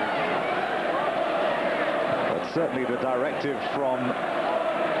 But certainly the directive from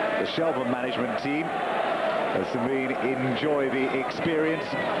the Shelbourne management team has been enjoy the experience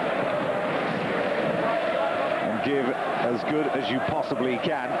and give as good as you possibly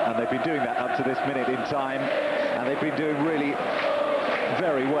can, and they've been doing that up to this minute in time, and they've been doing really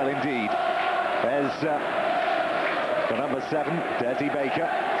very well indeed. There's the number 7, Desi Baker,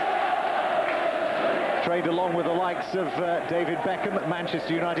 trained along with the likes of David Beckham at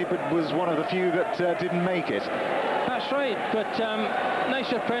Manchester United, but was one of the few that didn't make it. That's right, but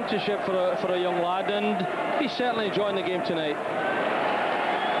nice apprenticeship for a young lad, and he's certainly enjoying the game tonight.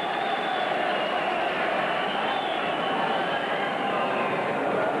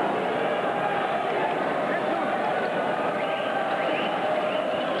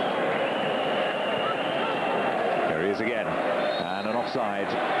 There he is again, and an offside.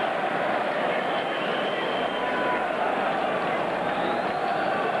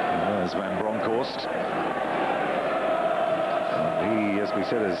 There's Van Bronckhorst. He, as we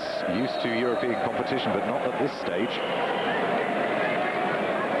said, is used to European competition, but not at this stage.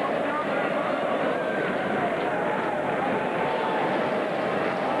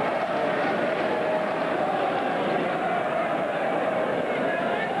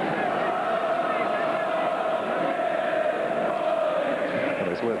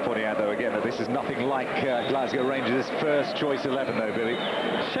 Well, it's worth pointing out, though, again, that this is nothing like Glasgow Rangers' first choice 11, though, Billy.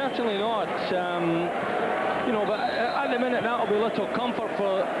 Certainly not. You know, but at the minute that'll be little comfort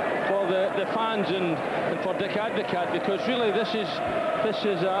for the fans and for Dick Advocat, because really this is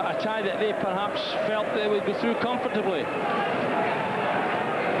a tie that they perhaps felt they would go through comfortably.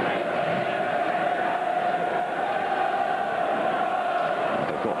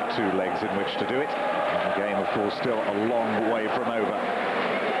 They've got 2 legs in which to do it, and the game, of course, still a long way from over.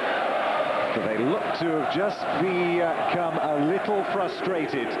 But they look to have just become a little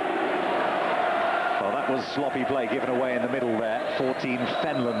frustrated. Well, that was sloppy play given away in the middle there. 14,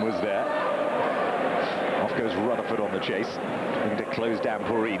 Fenlon was there. Off goes Rutherford on the chase, looking to close down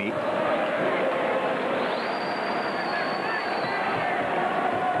Porini.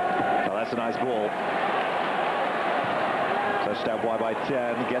 Well, that's a nice ball. Touched down wide by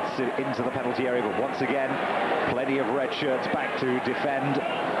Turn, gets it into the penalty area, but once again, plenty of red shirts back to defend.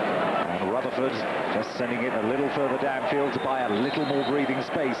 And Rutherford just sending it a little further downfield to buy a little more breathing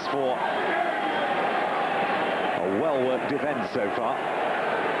space for a well-worked defence so far.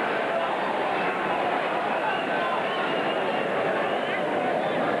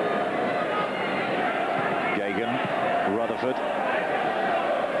 Rutherford,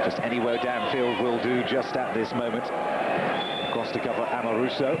 just anywhere downfield will do just at this moment. Across to cover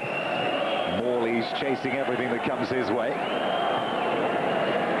Amoruso. Morley's chasing everything that comes his way.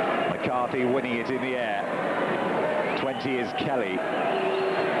 McCarthy winning it in the air. 20 is Kelly.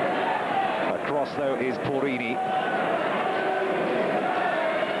 Across though is Porini.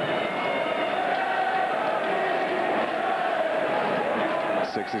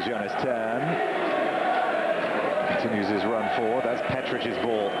 Six is Jonas Turn. Continues his run forward. That's Petrich's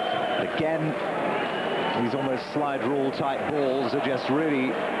ball. Again, these almost slide rule type balls are just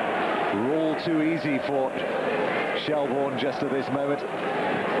really rule too easy for Shelbourne just at this moment.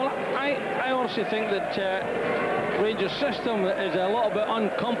 Well, I honestly think that Rangers' system is a little bit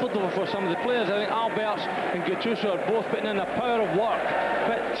uncomfortable for some of the players. I think Alberts and Gattuso are both putting in a power of work.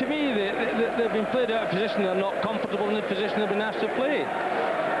 But to me, they've been played out of position. They're not comfortable in the position they've been asked to play.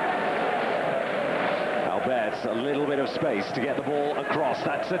 Alberts, a little bit of space to get the ball across.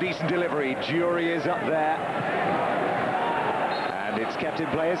 That's a decent delivery. Jury is up there. And it's kept in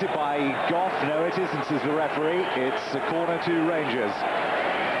play. Is it by Goff? No, it isn't, says the referee. It's a corner to Rangers.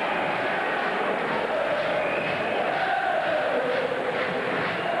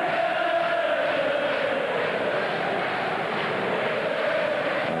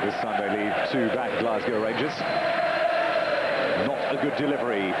 Well, this time they leave two back, Glasgow Rangers. Not a good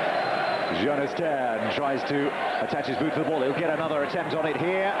delivery. Jonas Turn tries to attach his boot to the ball. He'll get another attempt on it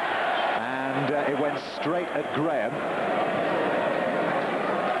here. And it went straight at Graham.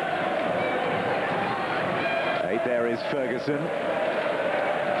 There is Ferguson.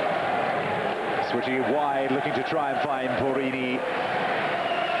 Switching it wide, looking to try and find Porini.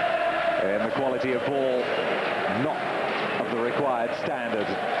 And the quality of ball, not of the required standard.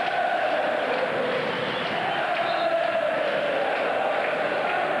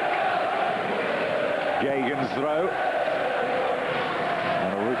 Gagan's throw.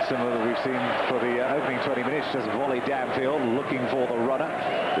 And a route similar that we've seen for the opening 20 minutes, just volleyed downfield, looking for the runner,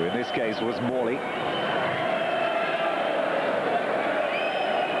 who in this case was Morley.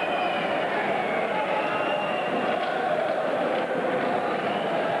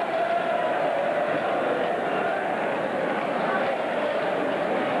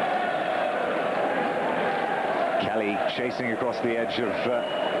 Kelly chasing across the edge of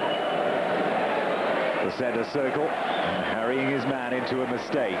the centre circle and harrying his man into a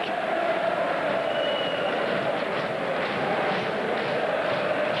mistake.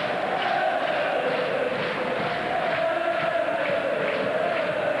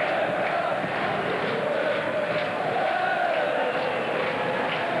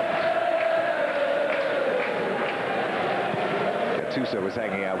 Gattuso was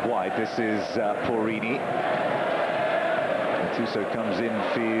hanging out wide. This is Porini. Gattuso comes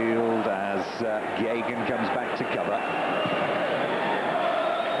infield as Gagan comes back to cover.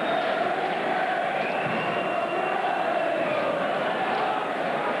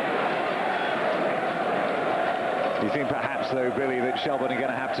 Do you think perhaps, though, Billy, that Shelbourne are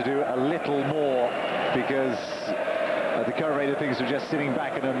going to have to do a little more because the current rate of things are just sitting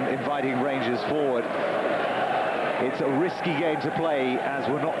back and inviting Rangers forward? It's a risky game to play as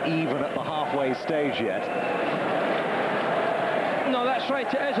we're not even at the halfway stage yet. No, that's right,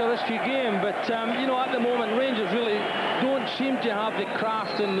 it is a risky game, but you know, at the moment Rangers really don't seem to have the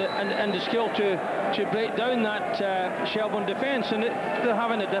craft and the skill to break down that Shelbourne defence, and they're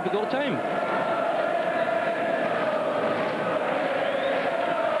having a difficult time.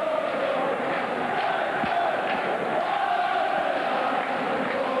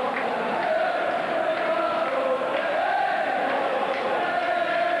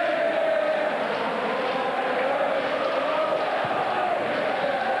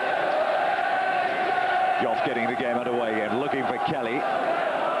 Getting the game underway again, looking for Kelly.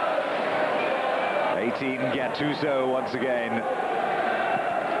 18, Gattuso once again.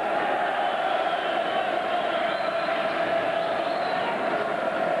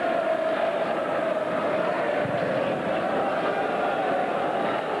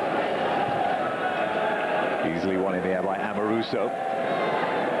 Easily won in the air by Amoruso.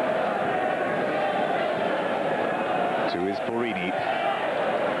 2 is Porini.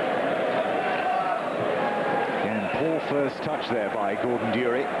 Poor first touch there by Gordon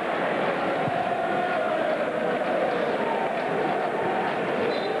Dury.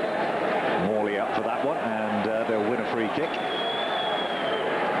 kick.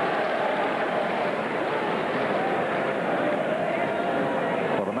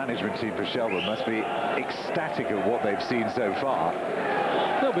 Well, the management team for Shelbourne must be ecstatic of what they've seen so far.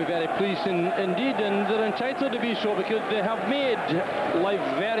 They'll be very pleased indeed, and they're entitled to be so, because they have made life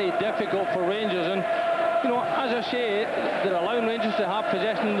very difficult for Rangers. And you know, as I say, they're allowing Rangers to have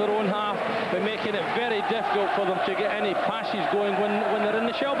possession in their own half, but making it very difficult for them to get any passes going when they're in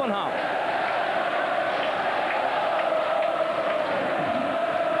the Shelbourne half.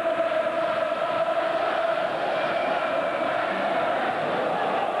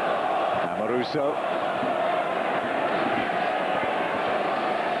 Amaruso.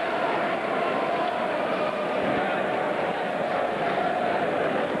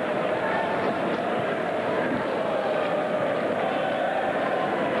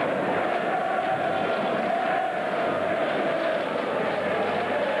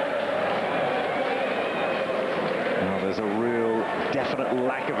 Definite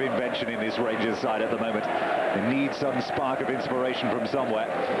lack of invention in this Rangers side at the moment. They need some spark of inspiration from somewhere.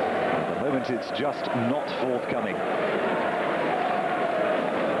 At the moment, it's just not forthcoming.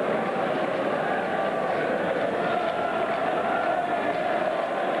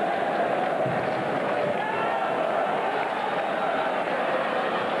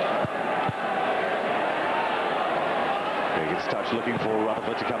 Biggins touch, looking for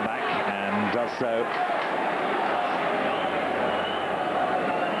Rutherford to come back, and does so.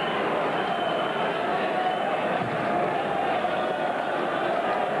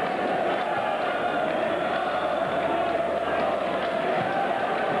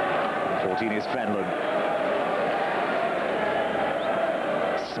 Is Fenlon.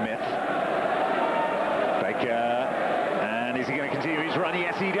 Smith. Baker. And is he going to continue his run?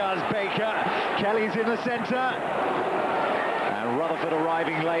 Yes, he does. Baker. Kelly's in the centre. And Rutherford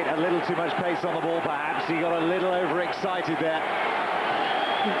arriving late. A little too much pace on the ball, perhaps. He got a little overexcited there.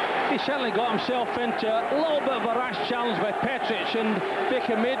 He certainly got himself into a little bit of a rash challenge by Petric, and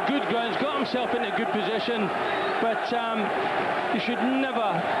Baker made good grounds, got himself into a good position. But you should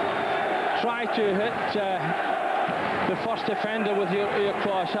never try to hit the first defender with your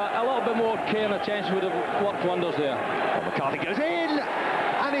cross. A little bit more care and attention would have worked wonders there. Well, McCarthy goes in,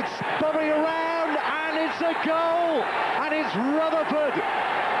 and it's bubbling around, and it's a goal, and it's Rutherford.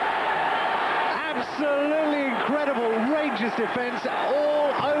 Absolutely incredible Rangers defence all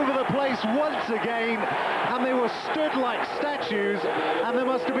over the place once again, and they were stood like statues, and there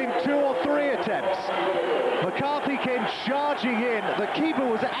must have been 2 or 3 attempts. McCarthy came charging in, the keeper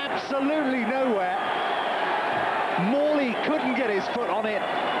was absolutely nowhere. Morley couldn't get his foot on it,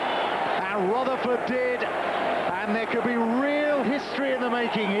 and Rutherford did, and there could be real history in the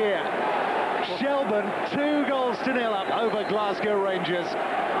making here. Shelbourne 2-0 up over Glasgow Rangers.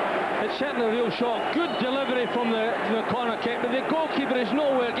 It's certainly a real shock. Good delivery from the corner kick, but the goalkeeper is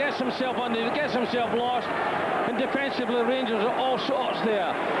nowhere, gets himself under, gets himself lost, and defensively Rangers are all sorts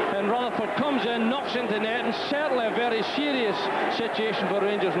there. And Rutherford comes in, knocks into net, and certainly a very serious situation for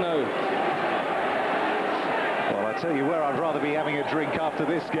Rangers now. Well, I tell you where I'd rather be having a drink after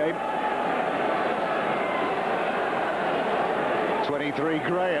this game. 23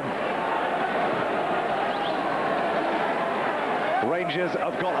 Graham. Rangers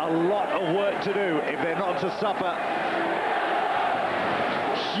have got a lot of work to do if they're not to suffer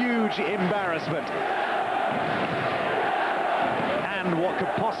huge embarrassment and what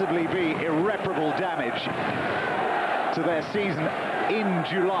could possibly be irreparable damage to their season in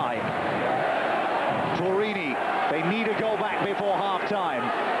July. Torini, they need a goal back before half-time,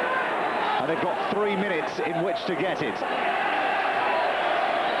 and they've got 3 minutes in which to get it.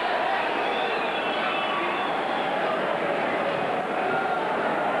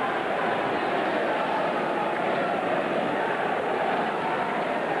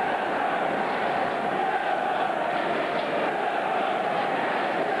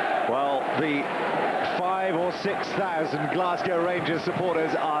 The 5,000 or 6,000 Glasgow Rangers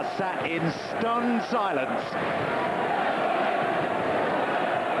supporters are sat in stunned silence.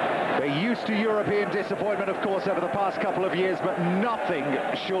 They're used to European disappointment, of course, over the past couple of years, but nothing,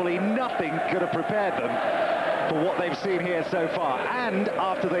 surely nothing, could have prepared them for what they've seen here so far. And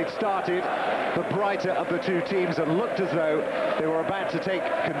after they'd started, the brighter of the two teams, and looked as though they were about to take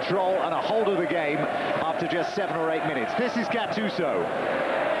control and a hold of the game after just 7 or 8 minutes. This is Gattuso.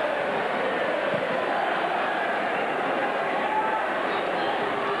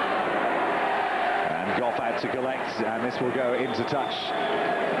 Out to collect, and this will go into touch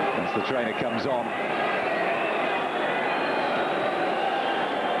as the trainer comes on.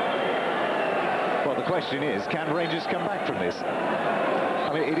 Well, the question is, can Rangers come back from this?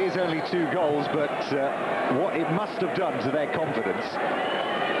 I mean, it is only 2 goals, but what it must have done to their confidence.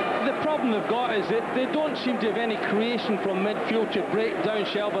 The problem they've got is that they don't seem to have any creation from midfield to break down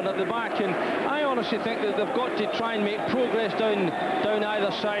Shelbourne at the back, and I honestly think that they've got to try and make progress down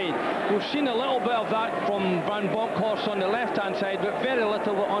either side. We've seen a little bit of that from Van Bronckhorst on the left-hand side, but very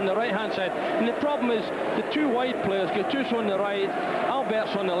little on the right-hand side. And the problem is the 2 wide players, Gattuso on the right,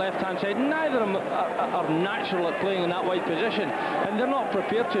 Albert's on the left-hand side. Neither of them are natural at playing in that wide position, and they're not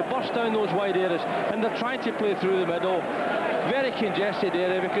prepared to burst down those wide areas, and they're trying to play through the middle. Very congested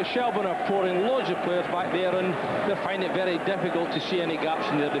area because Shelbourne are pouring loads of players back there, and they find it very difficult to see any gaps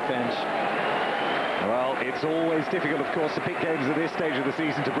in their defence. Well, it's always difficult, of course, to pick games at this stage of the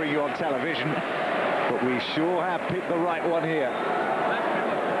season to bring you on television, but we sure have picked the right one here.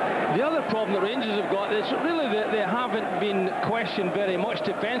 The other problem the Rangers have got is really that they haven't been questioned very much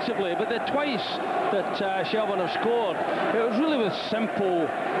defensively, but the twice that Shelbourne have scored, it was really with simple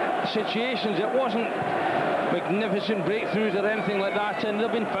situations. It wasn't magnificent breakthroughs or anything like that, and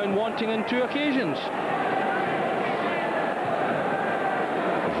they've been found wanting on 2 occasions.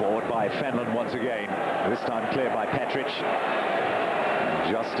 Forward by Fenlon once again, this time cleared by Petric.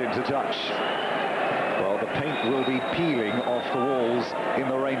 Just into touch. Well, the paint will be peeling off the walls in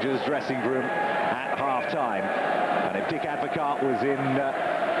the Rangers dressing room at half-time. And if Dick Advocaat was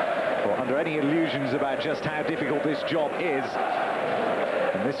or under any illusions about just how difficult this job is,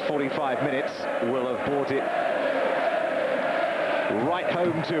 and this 45 minutes will have brought it right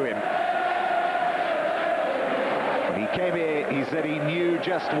home to him. When he came here, he said he knew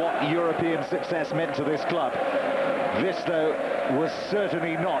just what European success meant to this club. This, though, was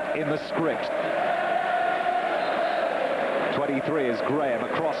certainly not in the script. 23 is Graham,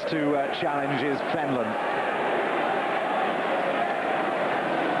 across to challenge is Fenlon.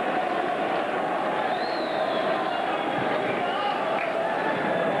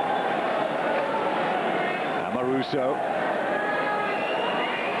 Amaruso.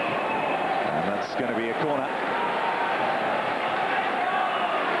 And that's going to be a corner.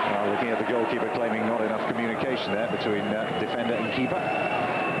 Well, looking at the goalkeeper claiming not enough communication there between defender and keeper.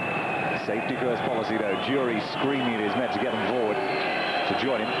 Safety first policy though. Jury screaming at his men to get them forward to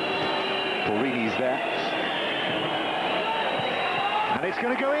join him. Porini's there. And it's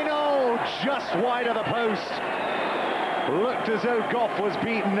going to go in. Oh, just wide of the post. Looked as though Goff was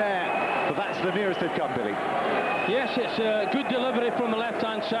beaten there. But that's the nearest they've come, Billy. Yes, it's a good delivery from the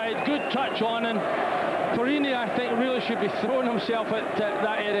left-hand side. Good touch on, and Porini, I think, really should be throwing himself at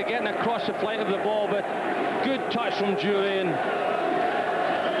that area, getting across the flight of the ball, but good touch from Jury, and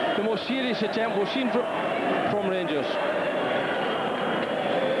the most serious attempt we've seen from Rangers.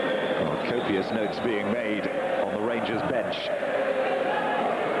 Well, copious notes being made on the Rangers bench.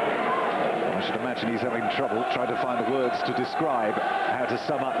 I should imagine he's having trouble trying to find the words to describe how to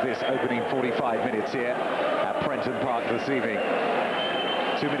sum up this opening 45 minutes here at Prenton Park this evening.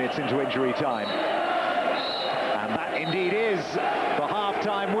 2 minutes into injury time. And that indeed is the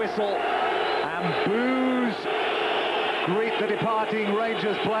half-time whistle. And boos greet the departing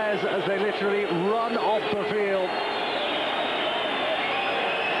Rangers players as they literally run off the field.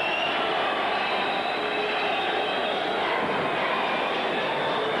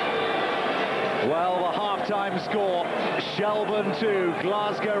 Well, the half-time score, Shelbourne 2,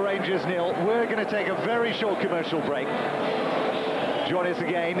 Glasgow Rangers 0. We're going to take a very short commercial break. Join us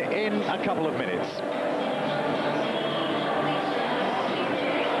again in a couple of minutes.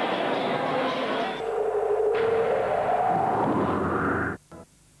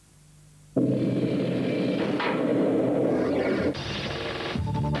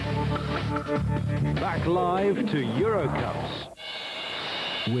 Back live to Eurocups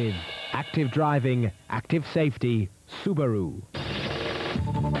with Active Driving, Active Safety, Subaru.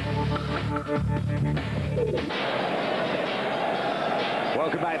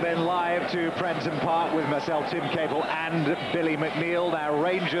 Welcome back then live to Prenton Park with myself, Tim Capel and Billy McNeil. Now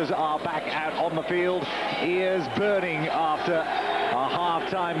Rangers are back out on the field, ears burning after a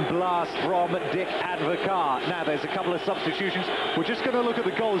half-time blast from Dick Advocaat. Now there's a couple of substitutions. We're just going to look at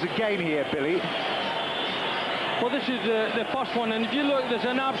the goals again here, Billy. Well, this is the first one, and if you look, there's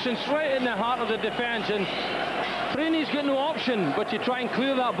an absence right in the heart of the defence, and Freeney's got no option but to try and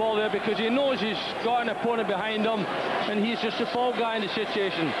clear that ball there because he knows he's got an opponent behind him, and he's just a fall guy in the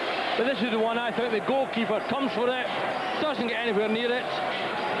situation. But this is the one I think the goalkeeper comes for it, doesn't get anywhere near it.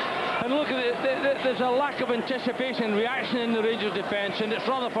 And look at it, there's a lack of anticipation and reaction in the Rangers defence, and it's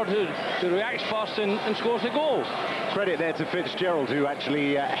Rutherford who reacts first and scores the goal. Credit there to Fitzgerald, who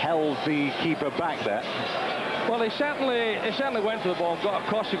actually held the keeper back there. Well, he certainly went for the ball and got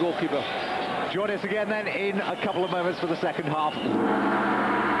across the goalkeeper. Join us again then in a couple of moments for the second half.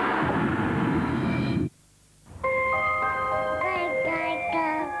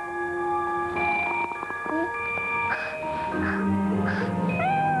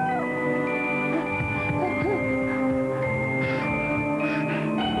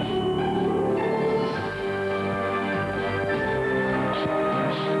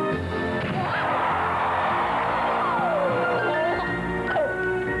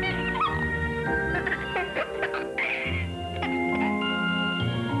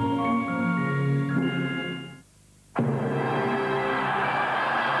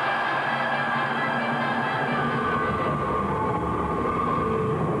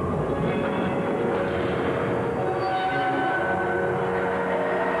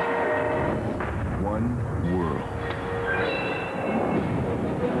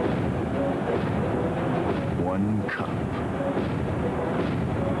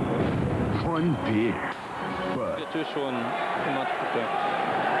 on beer. But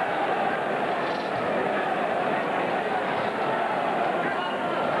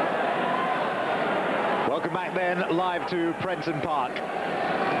welcome back then, live to Prenton Park.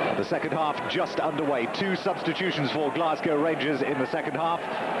 The second half just underway. 2 substitutions for Glasgow Rangers in the second half.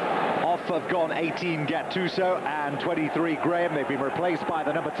 Off have gone 18 Gattuso and 23 Graham. They've been replaced by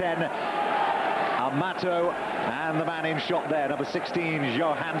the number 10 Amato and the man in shot there, number 16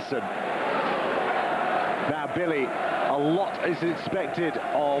 Johansson. Now Billy, a lot is expected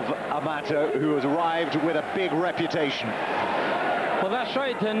of Amato, who has arrived with a big reputation. Well, that's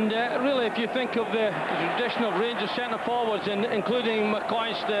right, and really, if you think of the tradition of Rangers centre forwards, including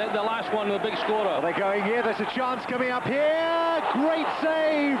McCoist, the last one, the big scorer. Are they going here? There's a chance coming up here. Great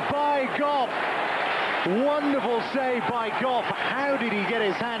save by Goff. Wonderful save by Goff. How did he get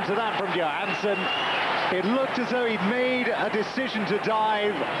his hand to that from Johansson? It looked as though he'd made a decision to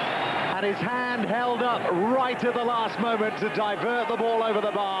dive, and his hand held up right at the last moment to divert the ball over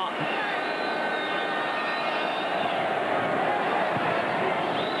the bar.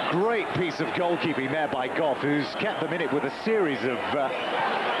 Great piece of goalkeeping there by Goff, who's kept them in it with a series of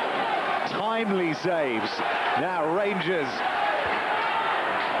timely saves. Now Rangers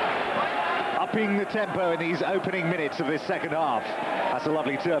upping the tempo in these opening minutes of this second half. That's a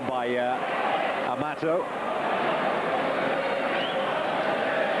lovely turn by Amato.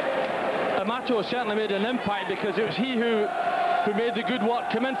 Amato certainly made an impact because it was he who made the good work,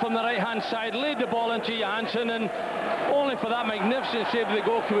 come in from the right-hand side, laid the ball into Johansson, and only for that magnificent save of the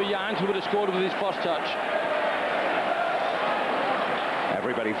goalkeeper, Johansson would have scored with his first touch.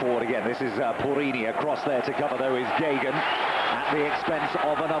 Everybody forward again. This is Porini. Across there to cover, though, is Gagan at the expense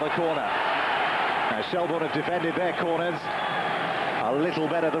of another corner. Now, Shelbourne have defended their corners a little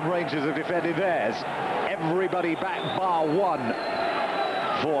better than Rangers have defended theirs. Everybody back bar one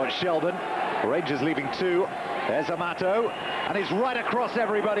for Shelbourne. Rangers leaving 2. There's Amato, and he's right across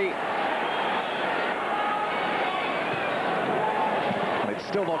everybody. And it's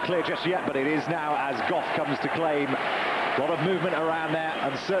still not clear just yet, but it is now as Goff comes to claim. A lot of movement around there,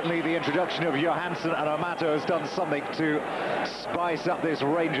 and certainly the introduction of Johansson and Amato has done something to spice up this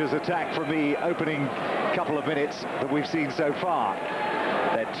Rangers attack from the opening couple of minutes that we've seen so far.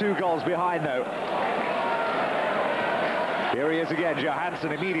 They're 2 goals behind, though. Here he is again,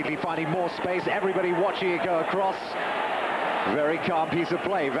 Johansson immediately finding more space, everybody watching it go across. Very calm piece of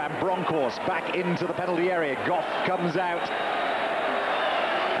play. Van Bronckhorst back into the penalty area. Goff comes out.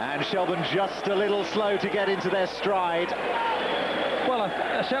 And Shelbourne just a little slow to get into their stride. Well,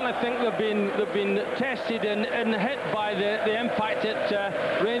 I certainly think they've been tested and hit by the impact that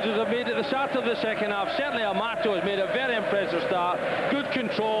Rangers have made at the start of the second half. Certainly Amato has made a very impressive start. Good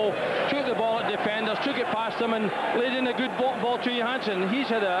control, took the ball at defenders, took it past them and laid in a good ball to Johansson. He's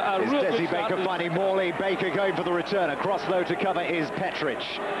had a real good start. Baker finding Morley. Baker going for the return. Across low to cover is Petric.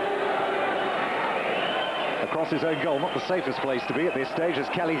 Across his own goal, not the safest place to be at this stage as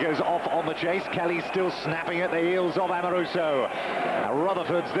Kelly goes off on the chase. Kelly still snapping at the heels of Amoruso.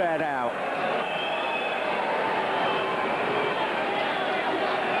 Rutherford's there now.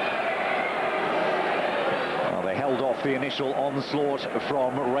 Well, they held off the initial onslaught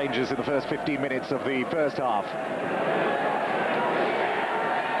from Rangers in the first 15 minutes of the first half.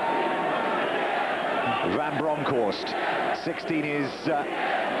 Van Bronckhorst, 16 is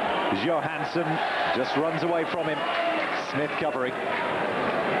Johansson, just runs away from him. Smith covering.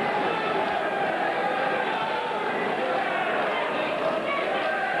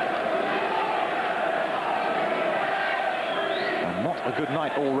 And not a good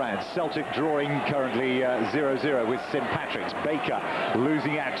night all round. Celtic drawing currently 0-0 with St Patrick's. Baker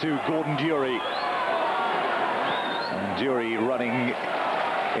losing out to Gordon Dury. And Dury running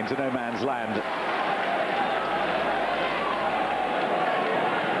into no man's land.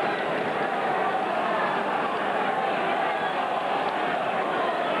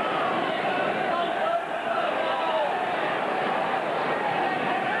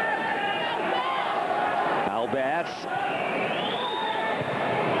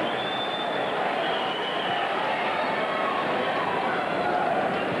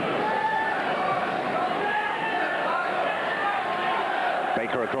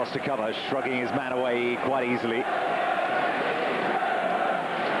 Baker across to cover, shrugging his man away quite easily.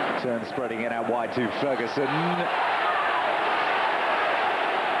 Turn spreading it out wide to Ferguson.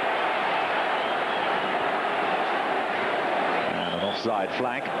 And an offside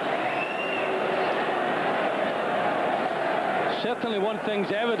flag. Certainly one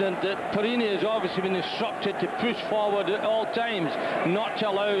thing's evident, that Perini has obviously been instructed to push forward at all times, not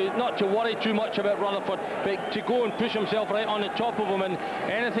to worry too much about Rutherford, but to go and push himself right on the top of him, and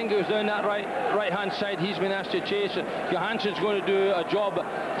anything goes down that right-hand side, he's been asked to chase it. Johansson's going to do a job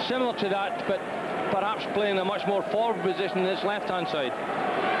similar to that, but perhaps playing a much more forward position in this left-hand side.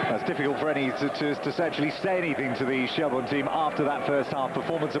 It's difficult for any to actually say anything to the Shelbourne team after that first half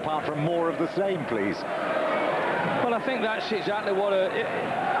performance, apart from more of the same, please. Well, I think that's exactly what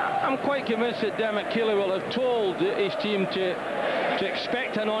I'm quite convinced that Dermot Keeley will have told his team to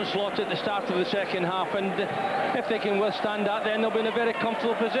expect an onslaught at the start of the second half, and if they can withstand that, then they'll be in a very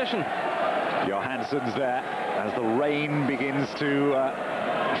comfortable position. Johansson's there as the rain begins to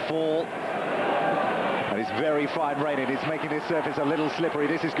fall. And it's very fine rain, and it's making this surface a little slippery.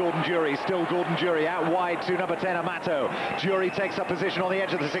 This is Gordon Jury, still Gordon Jury, out wide to number 10, Amato. Jury takes up position on the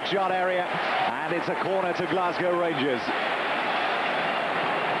edge of the 6-yard area, and it's a corner to Glasgow Rangers.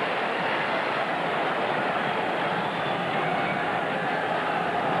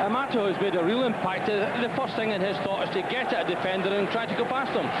 Amato has made a real impact. The first thing in his thought is to get at a defender and try to go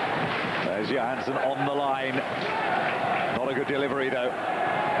past him. There's Johansson on the line. Not a good delivery, though.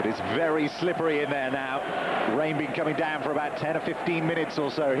 But it's very slippery in there now. Rain been coming down for about 10 or 15 minutes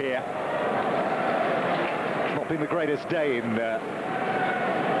or so here. It's not been the greatest day in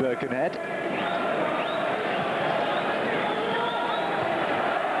Birkenhead.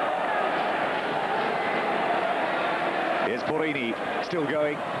 Here's Perini, still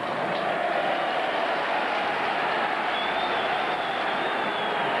going.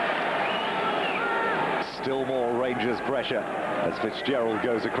 Still more Rangers pressure as Fitzgerald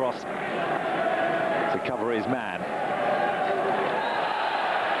goes across to cover his man.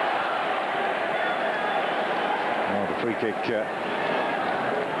 Well, the free kick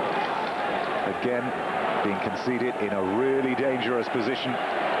again being conceded in a really dangerous position,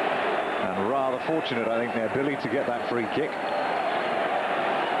 and rather fortunate, I think, their ability to get that free kick.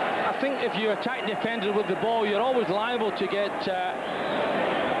 I think if you attack defenders with the ball, you're always liable to get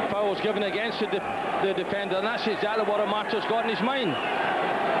fouls given against the defender, and that's exactly what Amato's got in his mind.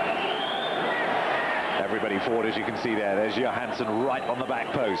 Everybody forward, as you can see there. There's Johansson right on the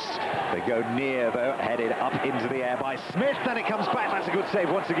back post. They go near, though, headed up into the air by Smith, and it comes back. That's a good save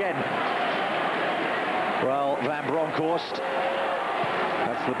once again. Well, Van Bronckhorst,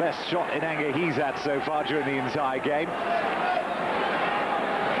 that's the best shot in anger he's had so far during the entire game.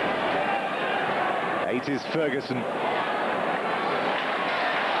 8 is Ferguson.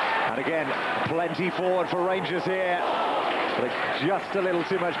 And again, plenty forward for Rangers here, but just a little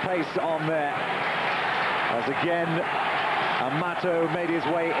too much pace on there. As again, Amato made his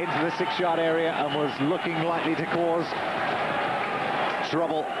way into the 6-yard area and was looking likely to cause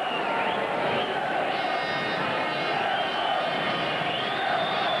trouble.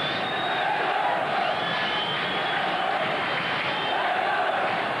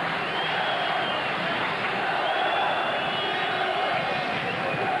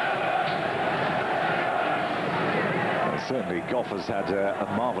 Certainly, Goff has had a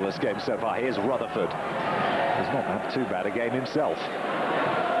marvellous game so far. Here's Rutherford. He's not had too bad a game himself.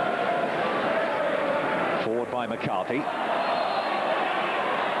 Forward by McCarthy.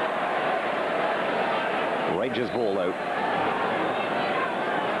 Rangers ball, though.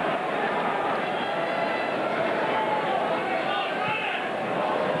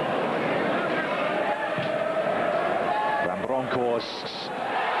 Van Bronckhorst.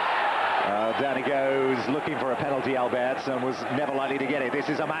 Down he goes, looking for a penalty, Alberts, and was never likely to get it. This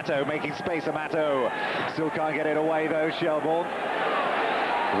is Amato making space. Amato still can't get it away, though, Shelbourne.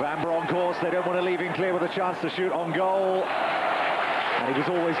 Van Bronckhorst, they don't want to leave him clear with a chance to shoot on goal. And he was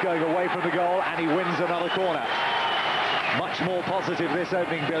always going away from the goal, and he wins another corner. Much more positive this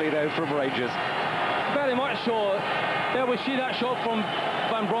opening, Billy, though, from Rangers. Very much so. There we see that shot from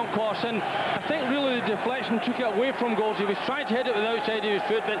Van Bronckhorst, and I think really the deflection took it away from goals. He was trying to hit it with the outside of his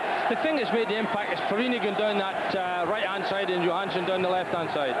foot, but the thing that's made the impact is Perini going down that right-hand side and Johansson down the left-hand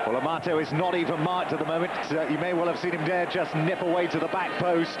side. Well, Amato is not even marked at the moment. You may well have seen him there just nip away to the back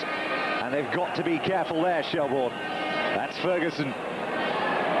post, and they've got to be careful there, Shelbourne. That's Ferguson.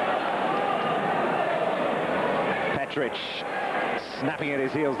 Petric snapping at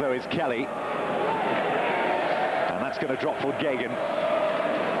his heels, though, is Kelly. And that's going to drop for Gagan.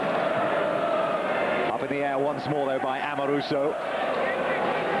 Up in the air once more, though, by Amoruso.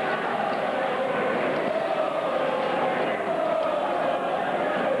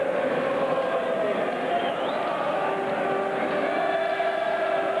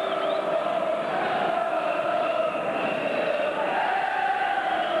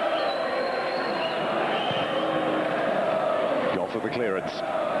 for the clearance.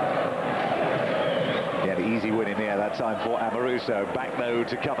 He had an easy win in the air that time for Amoruso. Back though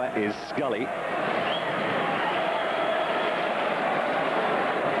to cover is Scully.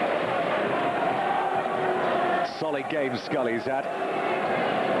 Solid game Scully's had.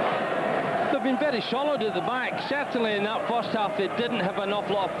 They've been very solid at the back. Certainly in that first half they didn't have an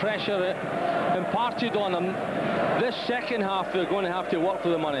awful lot of pressure imparted on them. This second half they're going to have to work for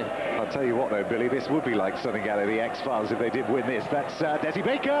the money. I'll tell you what though, Billy, this would be like something out of the X-Files if they did win this. That's Desi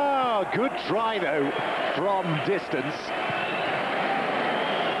Baker! Good try though from distance.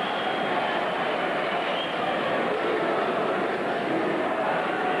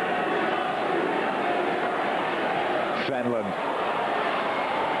 Fenlon.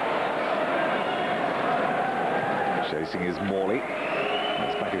 Chasing is Morley.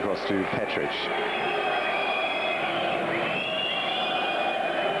 It's back across to Petric.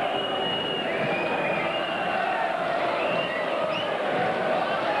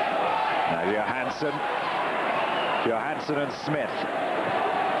 Now Johansson and Smith.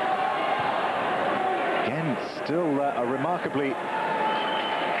 Again, still a remarkably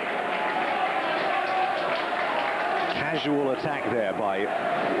casual attack there by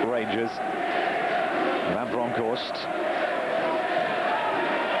Rangers. Van Bronckhorst.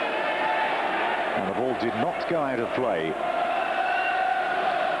 And the ball did not go out of play.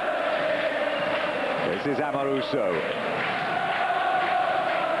 This is Amoruso.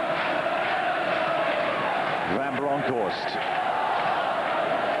 Van Bronckhorst.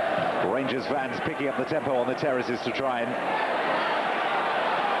 Rangers fans picking up the tempo on the terraces to try and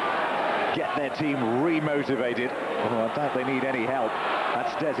get their team re-motivated. Although I doubt they need any help.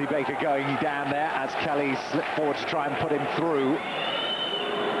 That's Desi Baker going down there as Kelly slipped forward to try and put him through.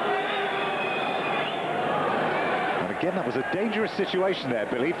 And again, that was a dangerous situation there,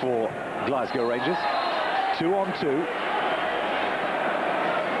 Billy, for Glasgow Rangers. 2-on-2.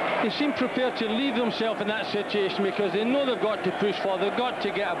 They seem prepared to leave themselves in that situation because they know they've got to push forward, they've got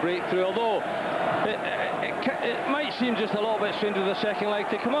to get a breakthrough, although it might seem just a little bit strange to the second leg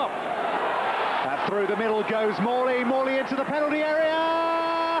to come up. Through the middle goes Morley. Morley into the penalty area.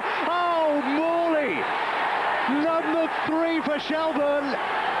 Oh, Morley! Number 3 for Shelbourne.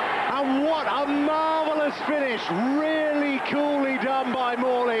 And what a marvellous finish. Really coolly done by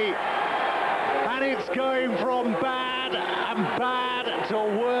Morley. And it's going from bad and bad to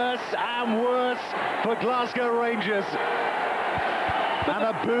worse and worse for Glasgow Rangers. And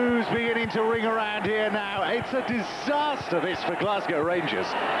the boos beginning to ring around here now. It's a disaster, this, for Glasgow Rangers.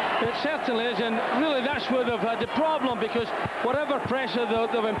 It certainly is, and really that's where they've had the problem, because whatever pressure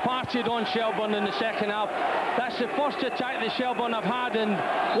they've imparted on Shelbourne in the second half, that's the first attack that Shelbourne have had, and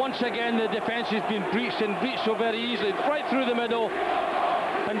once again the defence has been breached, and breached so very easily, right through the middle.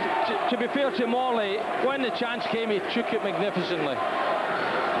 And to be fair to Morley, when the chance came, he took it magnificently.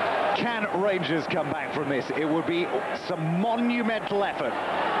 Can Rangers come back from this? It would be some monumental effort.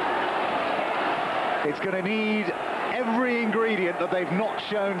 It's going to need every ingredient that they've not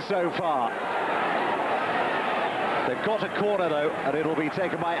shown so far. They've got a corner though, and it'll be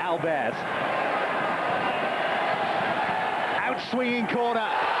taken by Albert. Out-swinging corner.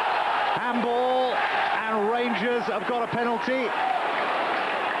 Handball, and Rangers have got a penalty.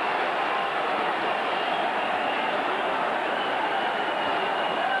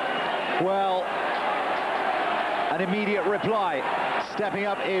 Well, an immediate reply. Stepping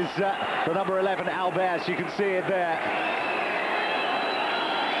up is the number 11, Albert. You can see it there.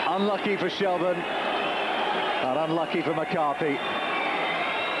 Unlucky for Shelbourne, and unlucky for McCarthy.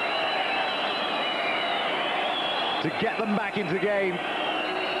 To get them back into the game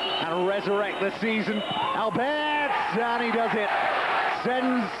and resurrect the season. Albert, and he does it.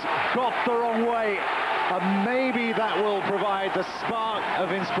 Sends Goff the wrong way. And maybe that will provide the spark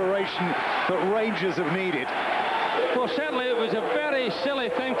of inspiration that Rangers have needed. Well, certainly it was a very silly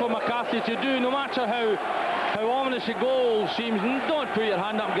thing for McCarthy to do, no matter how ominous a goal seems. Don't put your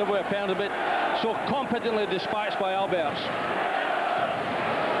hand up and give away a penalty, but so competently dispatched by Alberts.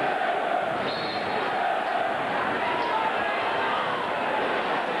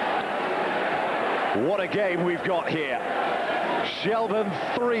 What a game we've got here. Shelbourne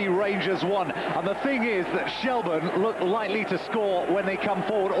 3, Rangers 1. And the thing is that Shelbourne look likely to score when they come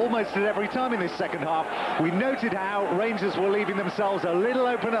forward almost at every time in this second half. We noted how Rangers were leaving themselves a little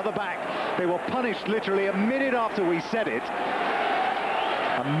open at the back. They were punished literally a minute after we said it.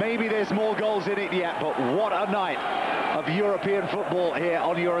 And maybe there's more goals in it yet, but what a night of European football here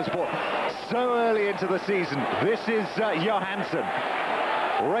on Eurosport. So early into the season. This is Johansson.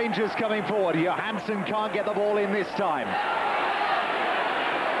 Rangers coming forward. Johansson can't get the ball in this time.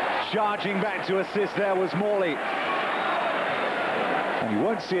 Charging back to assist there was Morley. And you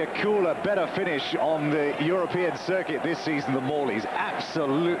won't see a cooler, better finish on the European circuit this season than Morley's.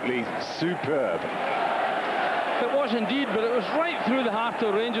 Absolutely superb. It was indeed, but it was right through the heart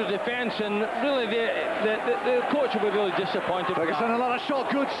of the Rangers defence, and really the coach will be really disappointed. Ferguson, another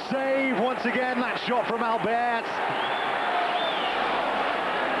shot, good save once again, that shot from Albert.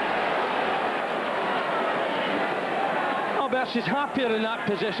 Albert's is happier in that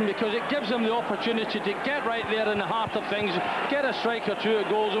position because it gives him the opportunity to get right there in the heart of things, get a strike or two at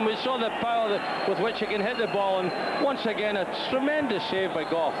goals, and we saw the power with which he can hit the ball, and once again a tremendous save by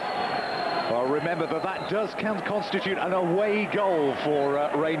Goff. Well, remember that does constitute an away goal for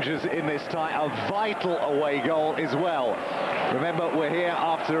Rangers in this tie, a vital away goal as well. Remember, we're here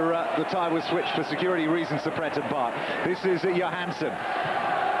after the tie was switched for security reasons to Prenton Park. This is Johansson.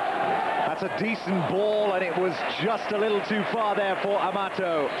 That's a decent ball, and it was just a little too far there for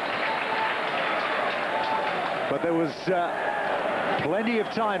Amato. But there was plenty of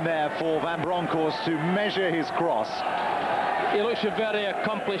time there for Van Bronckhorst to measure his cross. He looks a very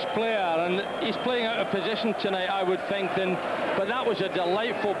accomplished player, and he's playing out of position tonight, I would think. But that was a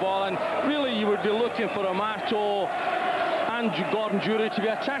delightful ball, and really you would be looking for Amato and Gordon Jury to be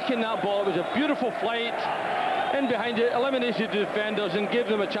attacking that ball. It was a beautiful flight in behind it, eliminated the defenders and gave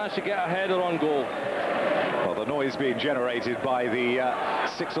them a chance to get a header on goal. Well, the noise being generated by the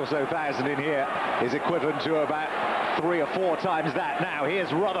 6,000 or so in here is equivalent to about 3 or 4 times that now.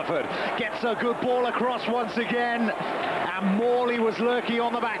 Here's Rutherford, gets a good ball across once again, and Morley was lurking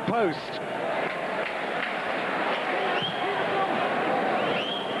on the back post.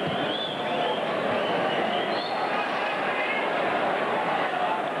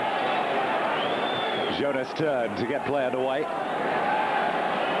 Jonas turn to get play underway.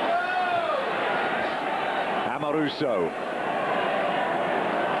 Amaruso.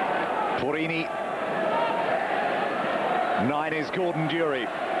 Porini. 9 is Gordon Dury.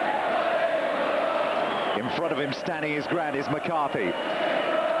 In front of him, standing his ground, is McCarthy.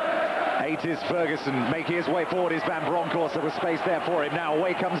 8 is Ferguson. Making his way forward is Van Bronckhorst. There was space there for him. Now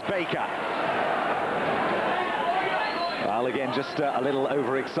away comes Baker. Well, again, just a little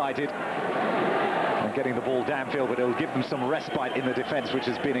overexcited. And getting the ball downfield, but it'll give them some respite in the defence, which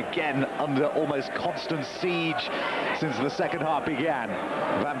has been again under almost constant siege since the second half began.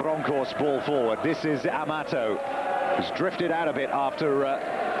 Van Bronckhorst ball forward. This is Amato, who's drifted out a bit after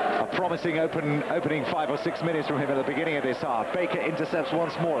a promising opening 5 or 6 minutes from him at the beginning of this half. Baker intercepts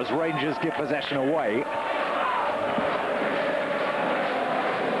once more as Rangers give possession away.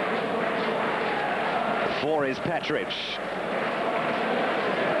 Four is Petric.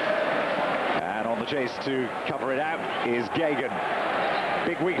 And on the chase to cover it out is Gagan.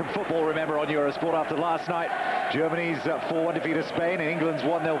 Big week of football, remember, on Eurosport after last night. Germany's 4-1 defeat of Spain and England's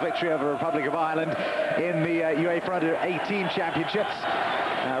 1-0 victory over the Republic of Ireland in the UEFA Under-18 Championships.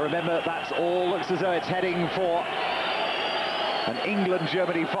 Remember, that's all looks as though it's heading for an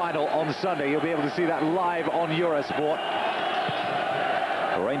England-Germany final on Sunday. You'll be able to see that live on Eurosport.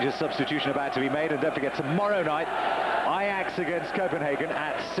 The Rangers substitution about to be made, and don't forget, tomorrow night, Ajax against Copenhagen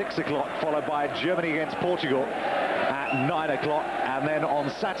at 6 o'clock, followed by Germany against Portugal at 9 o'clock, and then on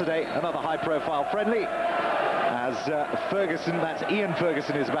Saturday, another high-profile friendly, as Ferguson, that's Ian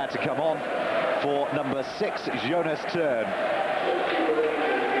Ferguson, is about to come on for number 6, Jonas Turn.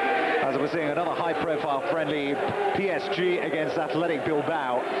 As we're seeing, another high-profile friendly, PSG against Athletic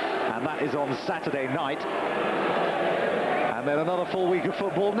Bilbao, and that is on Saturday night. And then another full week of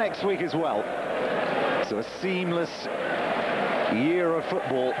football next week as well. So a seamless year of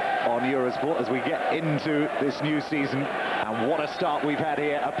football on Eurosport as we get into this new season. And what a start we've had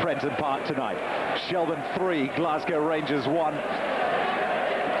here at Prenton Park tonight. Shelbourne 3, Glasgow Rangers 1.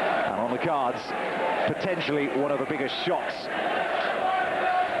 And on the cards, potentially one of the biggest shocks,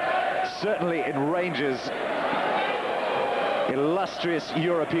 certainly in Rangers' illustrious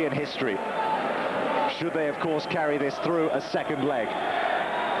European history, should they, of course, carry this through a second leg.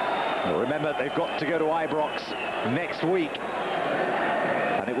 But remember, they've got to go to Ibrox next week,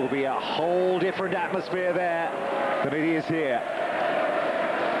 and it will be a whole different atmosphere there than it is here.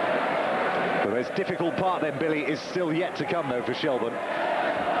 The most difficult part then, Billy, is still yet to come, though, for Shelbourne.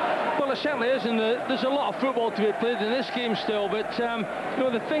 Well, it certainly is, and there's a lot of football to be played in this game still, but you know,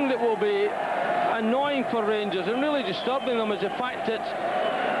 the thing that will be annoying for Rangers and really disturbing them is the fact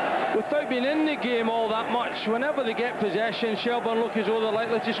that without being in the game all that much, whenever they get possession, Shelbourne look as though they're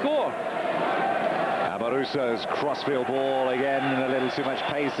likely to score. Amaruso's crossfield ball again, a little too much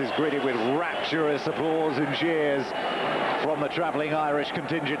pace, is greeted with rapturous applause and cheers from the travelling Irish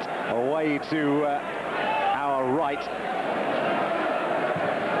contingent away to our right.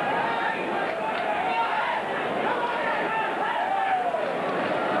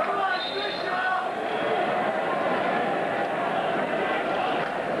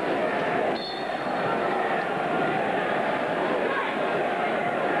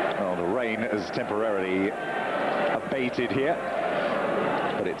 has temporarily abated here,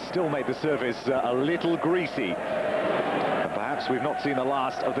 but it still made the surface a little greasy. And perhaps we've not seen the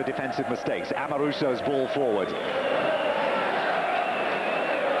last of the defensive mistakes. Amoruso's ball forward.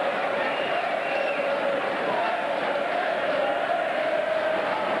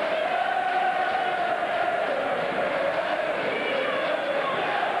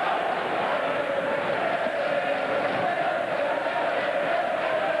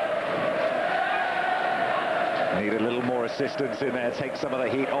 Need a little more assistance in there, take some of the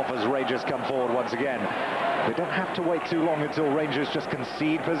heat off as Rangers come forward once again. They don't have to wait too long until Rangers just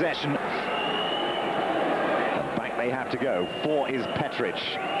concede possession. And back they have to go. 4 is Petric.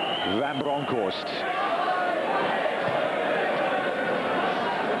 Van Bronckhorst.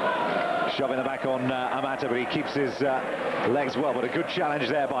 Shoving the back on Amato, but he keeps his legs well. But a good challenge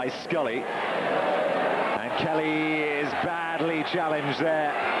there by Scully. And Kelly is badly challenged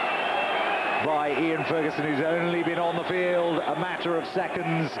there by Ian Ferguson, who's only been on the field a matter of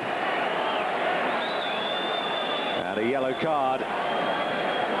seconds. And a yellow card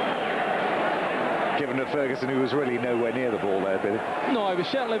given to Ferguson, who was really nowhere near the ball there, Billy. No, he was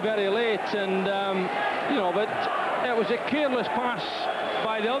certainly very late, and you know, but it was a careless pass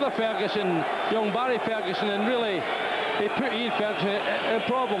by the other Ferguson, young Barry Ferguson, and really he put Ian Ferguson in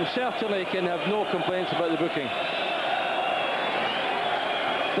problems. Certainly can have no complaints about the booking.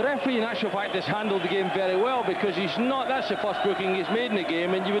 The referee, in actual fact, has handled the game very well, because that's the first booking he's made in the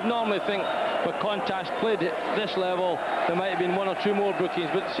game, and you would normally think with contest played at this level there might have been 1 or 2 more bookings,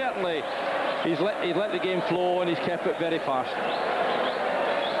 but certainly he's let the game flow and he's kept it very fast.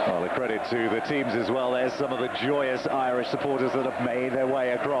 Well, the credit to the teams as well. There's some of the joyous Irish supporters that have made their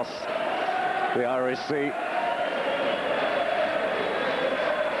way across the Irish Sea.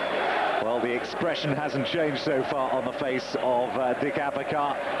 Well, the expression hasn't changed so far on the face of Dick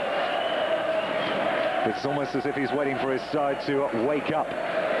Advocaat. It's almost as if he's waiting for his side to wake up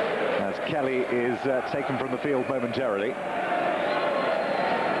as Kelly is taken from the field momentarily.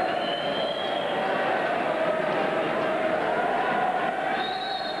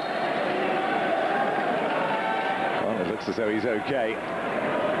 Well, it looks as though he's okay.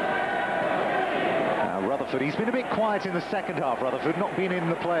 Rutherford, he's been a bit quiet in the second half, Rutherford, not been in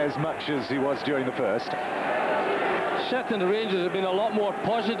the play as much as he was during the first. Certainly the Rangers have been a lot more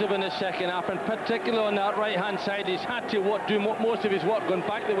positive in the second half, and particularly on that right-hand side. He's had to do most of his work going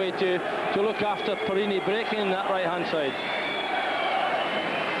back the way to look after Perini breaking in that right-hand side.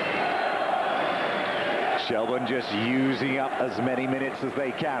 Shelbourne just using up as many minutes as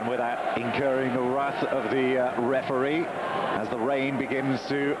they can without incurring the wrath of the referee as the rain begins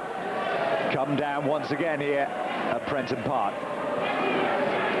to come down once again here at Prenton Park.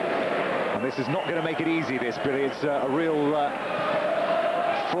 And this is not going to make it easy, this, Billy. It's a real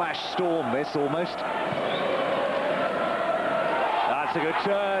flash storm, this, almost. That's a good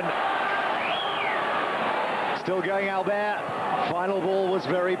turn. Still going, Albert. Final ball was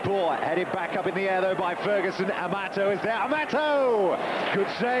very poor. Headed back up in the air, though, by Ferguson. Amato is there. Amato! Good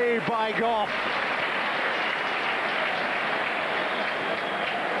save by Goff.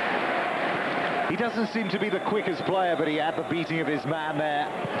 He doesn't seem to be the quickest player, but he had the beating of his man there.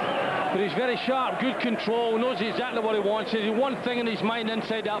 But he's very sharp, good control, knows exactly what he wants. There's one thing in his mind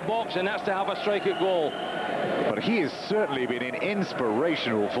inside that box, and that's to have a strike-out goal. But he has certainly been in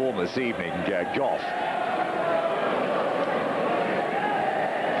inspirational form this evening, Goff.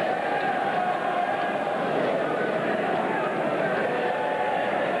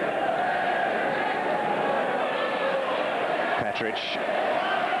 Petric.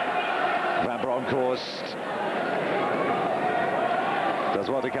 Van Bronckhorst does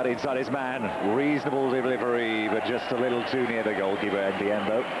well to cut inside his man. Reasonable delivery, but just a little too near the goalkeeper at the end,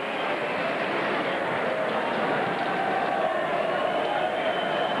 though.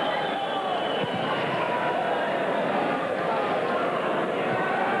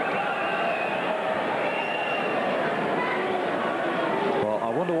 Well, I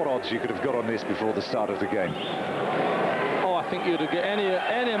wonder what odds you could have got on this before the start of the game. I think you'd have got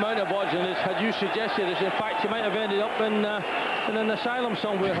any amount of odds on this had you suggested this. In fact, you might have ended up in an asylum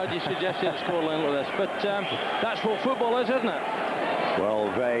somewhere had you suggested a scoreline like this. But that's what football is, isn't it?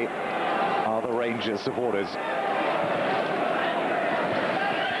 Well, they are the Rangers supporters.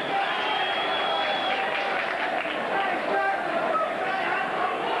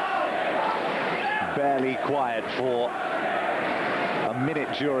 Barely quiet for a minute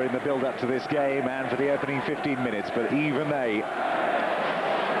during the build-up to this game and for the opening 15 minutes, but even they,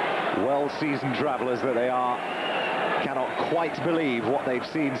 well-seasoned travellers that they are, cannot quite believe what they've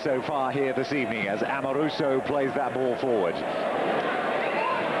seen so far here this evening as Amoruso plays that ball forward.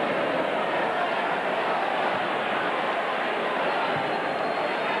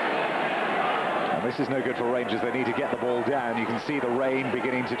 And this is no good for Rangers. They need to get the ball down. You can see the rain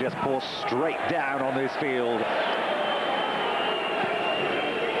beginning to just pour straight down on this field.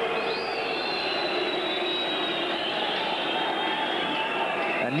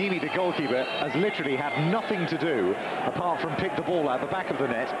 And Nimi, the goalkeeper, has literally had nothing to do apart from pick the ball out the back of the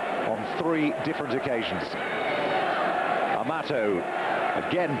net on 3 different occasions. Amato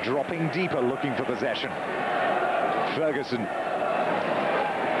again dropping deeper, looking for possession. Ferguson.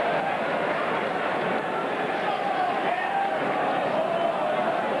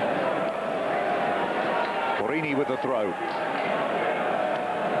 Porini with the throw.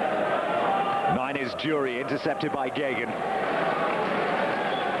 9 is Jury, intercepted by Gagan.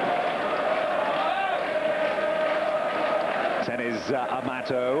 Is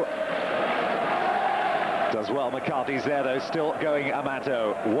Amato. Does well. McCarthy's there though, still going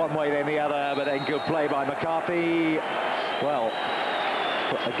Amato. One way then the other, but then good play by McCarthy. Well,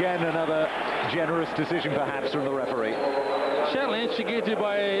 again another generous decision perhaps from the referee. Certainly instigated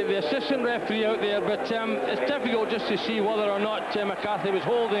by the assistant referee out there, but it's difficult just to see whether or not McCarthy was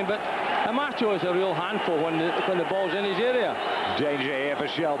holding, but Amato is a real handful when the ball's in his area. Danger here for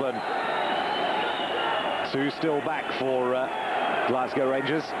Shelbourne. 2 still back for Glasgow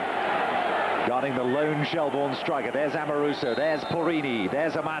Rangers. Guarding the lone Shelbourne striker. There's Amoruso, there's Porini,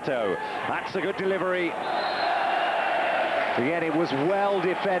 there's Amato. That's a good delivery. Again, it was well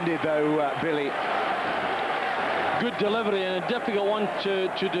defended though, Billy. Good delivery and a difficult one to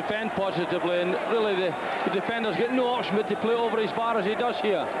defend positively, and really the defenders get no option but to play over as far as he does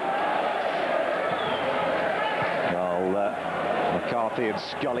here. Well, McCarthy and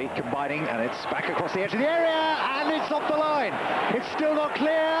Scully combining, and it's back across the edge of the area, and it's off the line. It's still not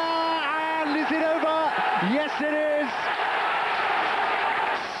clear, and is it over? Yes, it is.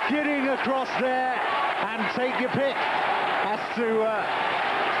 Skidding across there, and take your pick as to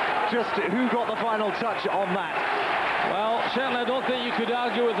just who got the final touch on that. Well, certainly I don't think you could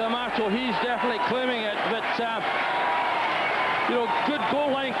argue with Amato. He's definitely claiming it, but you know, good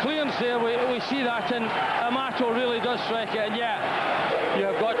goal line clearance there. We see that, and Amato really does strike it, and yeah, you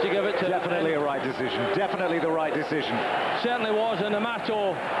have got to give it to him. Definitely a right decision. Definitely the right decision. Certainly was, and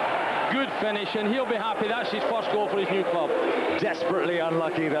Amato, good finish, and he'll be happy. That's his first goal for his new club. Desperately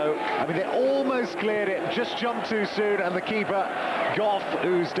unlucky, though. I mean, they almost cleared it, just jumped too soon, and the keeper, Goff,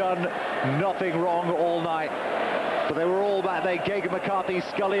 who's done nothing wrong all night. But they were all back there. Gagan, McCarthy,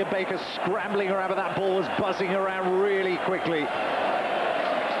 Scully and Baker scrambling around, but that ball was buzzing around really quickly.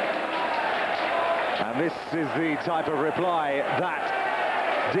 And this is the type of reply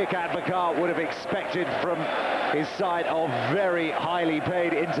that Dick Advocaat would have expected from his side of very highly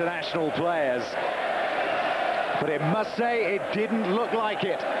paid international players. But it must say it didn't look like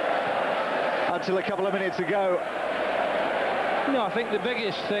it until a couple of minutes ago. No, I think the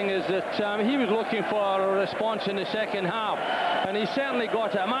biggest thing is that he was looking for a response in the second half, and he certainly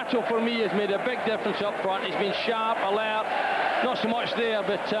got it. Amato, for me, has made a big difference up front. He's been sharp, alert, not so much there,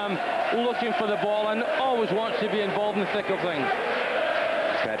 but looking for the ball, and always wants to be involved in the thick of things.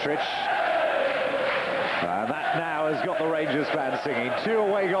 Petric. That now has got the Rangers fans singing. 2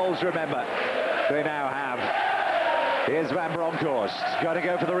 away goals, remember, they now have. Here's Van Bronckhorst. Got to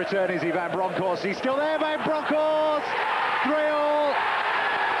go for the return, is he, Van Bronckhorst? He's still there, Van Bronckhorst! 3-all.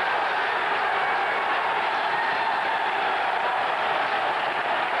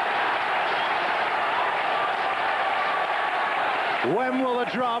 When will the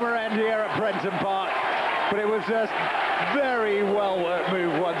drama end here at Prenton Park? But it was a very well-worked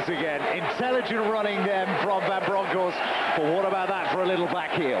move once again. Intelligent running then from Van Bronckhorst. But what about that for a little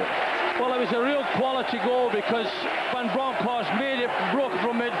back heel? Well, it was a real quality goal because Van Bronckhorst made it, broke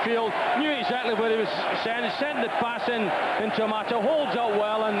from midfield, knew exactly where he was sent the pass into Amato, holds out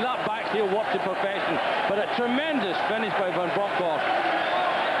well, and that back heel worked to perfection. But a tremendous finish by Van Bronckhorst.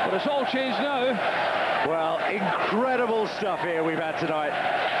 But it's all changed now. Well, incredible stuff here we've had tonight.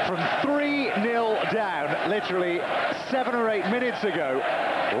 From 3-0 down, literally 7 or 8 minutes ago,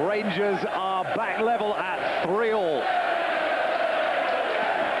 Rangers are back level at 3-all.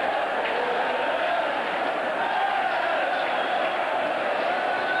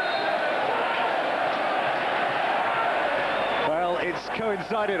 It's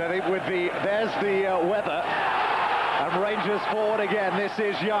coincided, I think, with there's the weather, and Rangers forward again. This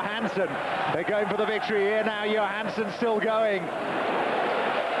is Johansson. They're going for the victory here now. Johansson still going.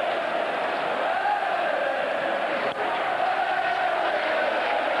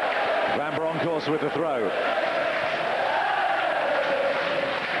 Van Bronckhorst with the throw.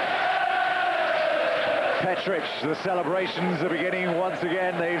 Petric, the celebrations are beginning once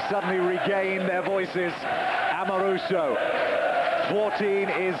again. They've suddenly regained their voices. Amoruso. 14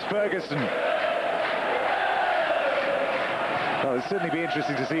 is Ferguson. Well, it'll certainly be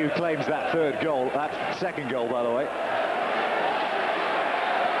interesting to see who claims that third goal, that second goal, by the way.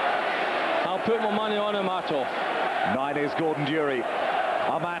 I'll put my money on Amato. 9 is Gordon Dury.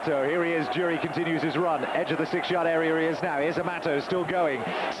 Amato, here he is. Dury continues his run. Edge of the 6-yard area he is now. Here's Amato, still going.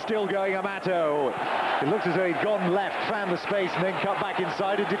 Still going, Amato. It looks as though he'd gone left, found the space, and then cut back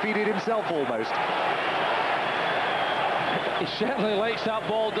inside and defeated himself almost. He certainly likes that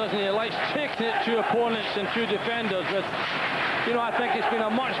ball, doesn't he? He likes taking it to opponents and to defenders. But, you know, I think it's been a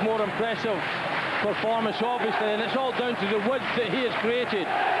much more impressive performance, obviously, and it's all down to the width that he has created.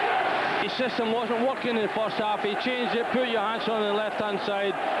 His system wasn't working in the first half. He changed it, put Johansson on the left-hand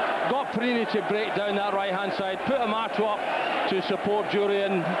side, got Perini to break down that right-hand side, put Amato up to support Dury,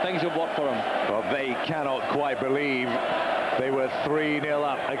 and things have worked for him. Well, they cannot quite believe they were 3-0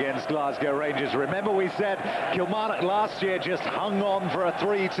 up against Glasgow Rangers. Remember, we said Kilmarnock last year just hung on for a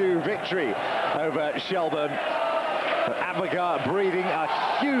 3-2 victory over Shelbourne. But Abmagar breathing a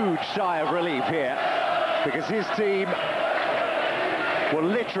huge sigh of relief here, because his team were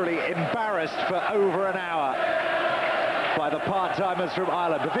literally embarrassed for over an hour by the part-timers from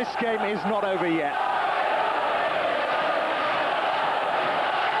Ireland. But this game is not over yet.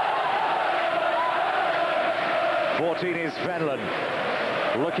 '14 is Fenlon,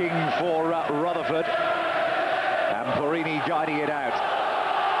 looking for Rutherford, and Perini guiding it out.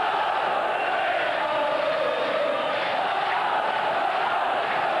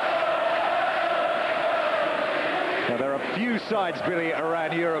 Now, there are few sides, Billy,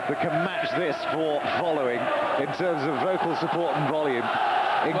 around Europe that can match this for following in terms of vocal support and volume.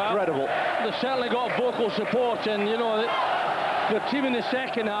 Incredible. Well, they've certainly got vocal support, and, you know, the team in the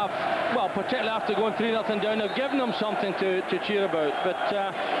second half, well, particularly after going 3-0 down, they've given them something to cheer about. But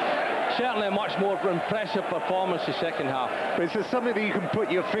certainly a much more impressive performance the second half. But is there something that you can put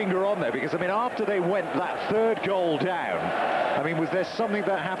your finger on there? Because, I mean, after they went that third goal down, I mean, was there something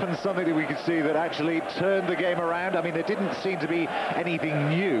that happened, something that we could see that actually turned the game around? I mean, there didn't seem to be anything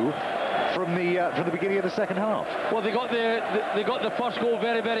new from the beginning of the second half. Well, they got the first goal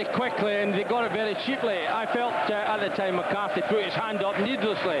very, very quickly, and they got it very cheaply. I felt at the time McCarthy put his hand up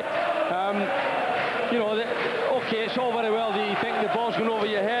needlessly. You know, okay, it's all very well that you think the ball's going over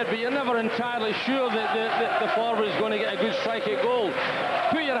your head, but you're never entirely sure that the forward is going to get a good strike at goal.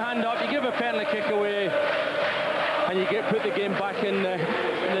 Put your hand up, you give a penalty kick away, and you put the game back in the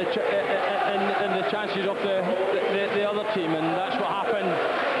chances of the other team, and that's what happened.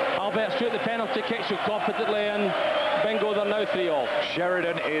 Albert shoot the penalty kick so confidently, and bingo, they're now 3-all.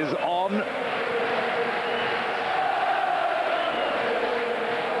 Sheridan is on.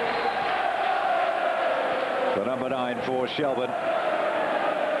 The number 9 for Shelbourne.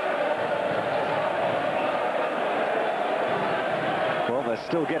 Well, they're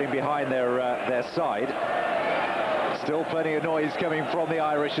still getting behind their side. Still plenty of noise coming from the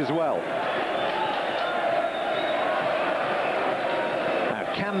Irish as well. Now,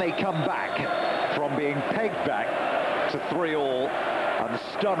 can they come back from being pegged back to 3-all and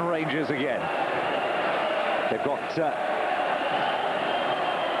stun Rangers again? They've got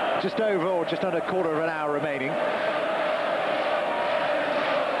just over or just under a quarter of an hour remaining.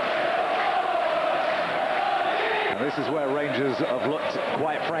 And this is where Rangers have looked,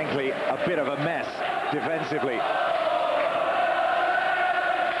 quite frankly, a bit of a mess defensively.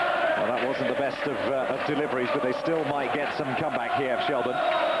 Well, that wasn't the best of deliveries, but they still might get some comeback here, Shelbourne.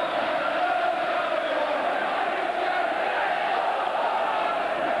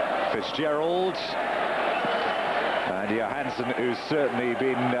 Fitzgerald. And Johansson, who's certainly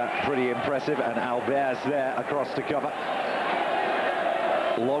been pretty impressive, and Albert's there across to cover.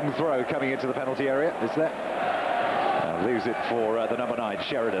 Long throw coming into the penalty area, is there? Leaves it for the number 9,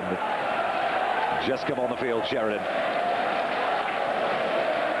 Sheridan. Just come on the field, Sheridan.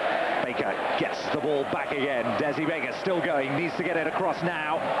 Baker gets the ball back again. Desi Baker still going, needs to get it across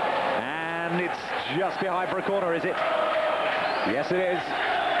now. And it's just behind for a corner, is it? Yes, it is.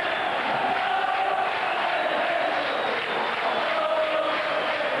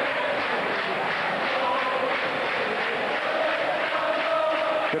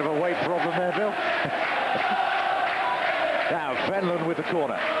 Bit of a weight problem there, Bill. Now, Fenlon with the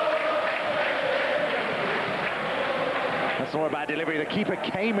corner. That's not a bad delivery. The keeper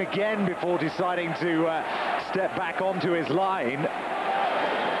came again before deciding to step back onto his line.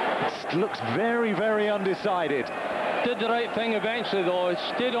 It looks very, very undecided. Did the right thing eventually, though. He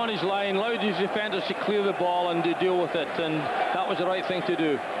stayed on his line, allowed his defenders to clear the ball and to deal with it, and that was the right thing to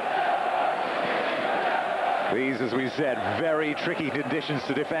do. These, as we said, very tricky conditions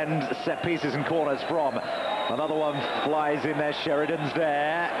to defend set pieces and corners from. Another one flies in there. Sheridan's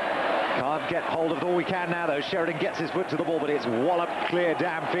there. Can't get hold of the ball. We can now, though. Sheridan gets his foot to the ball, but it's walloped clear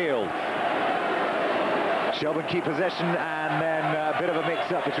downfield. Shelbourne keep possession, and then a bit of a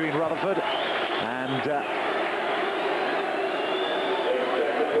mix-up between Rutherford and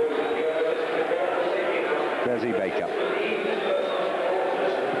Desi Baker.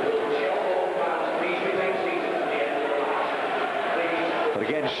 But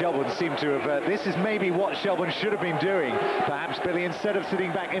again, Shelbourne seem to have... this is maybe what Shelbourne should have been doing, perhaps, Billy. Instead of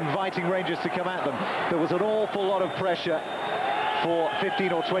sitting back, inviting Rangers to come at them, there was an awful lot of pressure for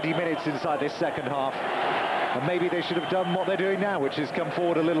 15 or 20 minutes inside this second half. And maybe they should have done what they're doing now, which is come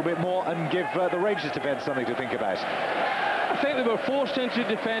forward a little bit more and give the Rangers defence something to think about. I think they were forced into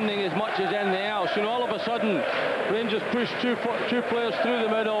defending as much as anything else. You know, all of a sudden, Rangers pushed two players through the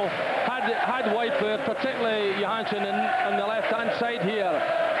middle, had wide players, particularly Johansson on the left-hand side here.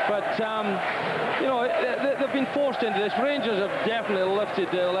 But, you know, they've been forced into this. Rangers have definitely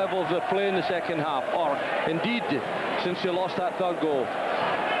lifted the level of the play in the second half, or indeed, since they lost that third goal.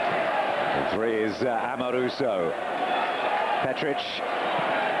 The three is Amoruso. Petric.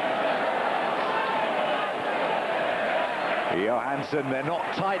 Johansson, they're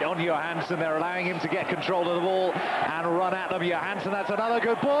not tight on Johansson. They're allowing him to get control of the ball and run at them. Johansson, that's another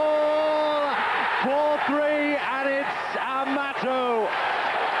good ball. 4-3, and it's Amato.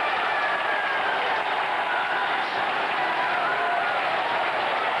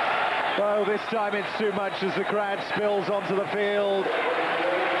 Oh, this time it's too much as the crowd spills onto the field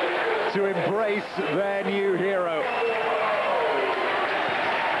to embrace their new hero.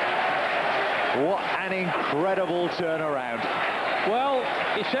 What an incredible turnaround. Well,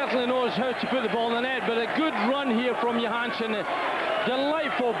 he certainly knows how to put the ball in the net, but a good run here from Johansson. A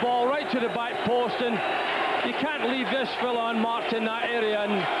delightful ball right to the back post, and you can't leave this fella unmarked in that area,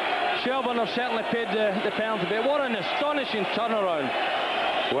 and Shelbourne have certainly paid the penalty. But what an astonishing turnaround.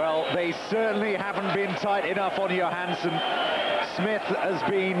 Well, they certainly haven't been tight enough on Johansson. Smith has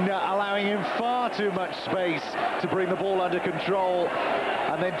been allowing him far too much space to bring the ball under control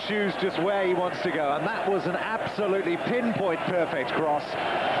and then choose just where he wants to go. And that was an absolutely pinpoint perfect cross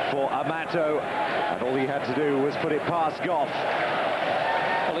for Amato. And all he had to do was put it past Goff.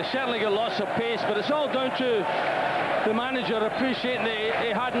 Well, they certainly got lots of pace, but it's all down to the manager appreciating that he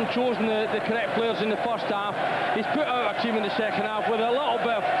hadn't chosen the correct players in the first half. He's put out a team in the second half with a little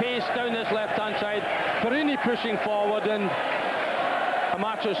bit of pace down this left-hand side. Perini pushing forward, and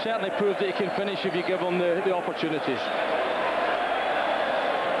Amato certainly proved that he can finish if you give him the opportunities.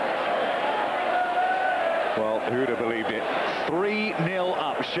 Well, who'd have believed it? 3-0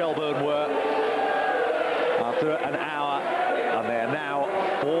 up Shelbourne were after an hour, and they're now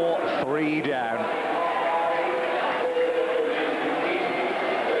 4-3 down.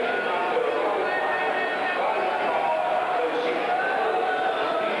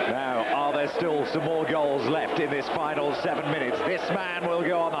 Still some more goals left in this final 7 minutes. This man will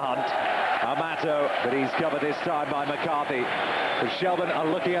go on the hunt. Amato, but he's covered this time by McCarthy. But Shelbourne are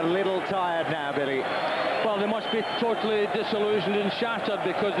looking a little tired now, Billy. Well, they must be totally disillusioned and shattered,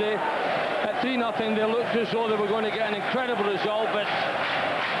 because at 3-0 they looked as though they were going to get an incredible result, but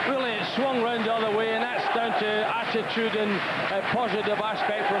really it swung round the other way, and that's down to attitude and a positive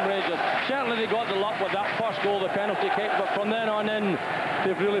aspect from Rangers. Certainly they got the luck with that first goal, the penalty kick, but from then on in,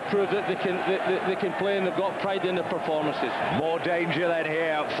 they've really proved that they can play, and they've got pride in their performances. More danger then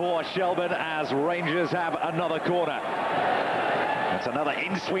here for Shelbourne as Rangers have another corner. It's another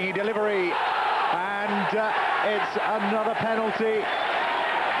in-swinging delivery, and it's another penalty.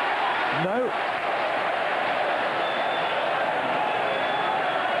 No.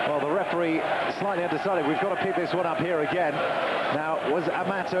 Well, the referee slightly undecided. We've got to pick this one up here again. Now, was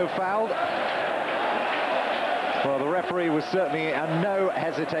Amato fouled? Well, the referee was certainly no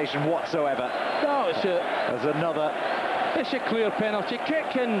hesitation whatsoever. No, it's a clear penalty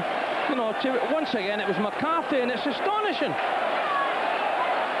kick, and you know, once again it was McCarthy, and it's astonishing.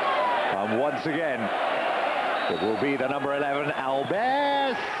 And once again, it will be the number 11,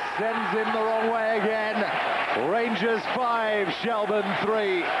 Albert, sends him the wrong way again. Rangers 5, Shelbourne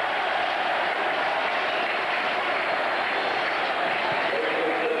 3.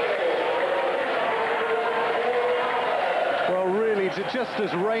 Well, really, just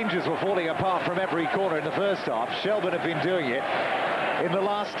as Rangers were falling apart from every corner in the first half, Shelbourne have been doing it in the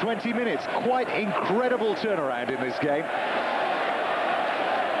last 20 minutes. Quite incredible turnaround in this game.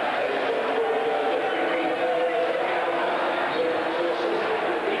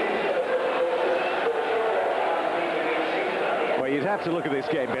 You'd have to look at this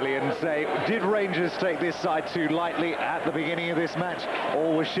game, Billy, and say, did Rangers take this side too lightly at the beginning of this match,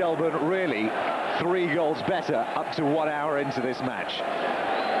 or was Shelbourne really 3 goals better up to 1 hour into this match?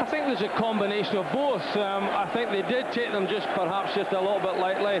 I think there's a combination of both. I think they did take them perhaps just a little bit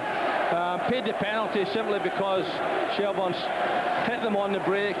lightly. Paid the penalty simply because Shelbourne hit them on the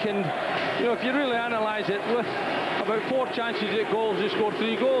break. And, you know, if you really analyse it, with about 4 chances at goals, they scored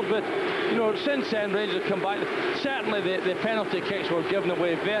 3 goals. But, you know, since then, Rangers come back. Certainly the penalty kicks were given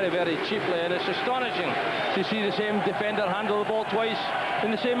away very, very cheaply. And it's astonishing to see the same defender handle the ball twice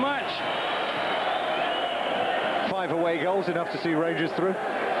in the same match. 5 away goals, enough to see Rangers through?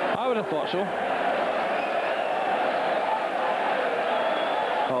 I would have thought so.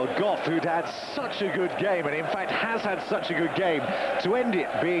 Well, Goff, who'd had such a good game, and in fact has had such a good game, to end it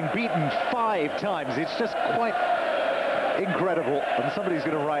being beaten 5 times, it's just quite incredible. And somebody's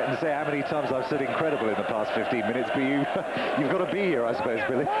going to write and say how many times I've said incredible in the past 15 minutes, but you've got to be here, I suppose,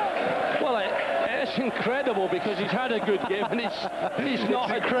 Billy. Well, it's incredible because he's had a good game, and he's not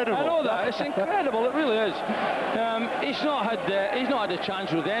had, incredible. I know that, it's incredible, it really is. He's not had a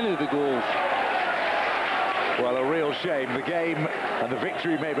chance with any of the goals. Well, a real shame. The game and the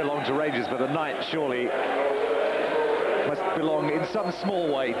victory may belong to Rangers, but the night surely must belong in some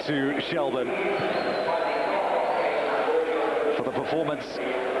small way to Shelbourne. For the performance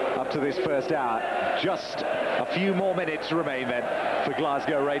up to this first hour, just a few more minutes remain then for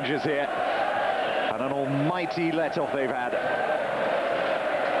Glasgow Rangers here. And an almighty let-off they've had.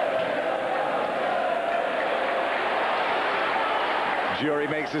 Jury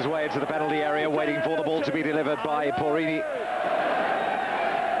makes his way into the penalty area, waiting for the ball to be delivered by Porini.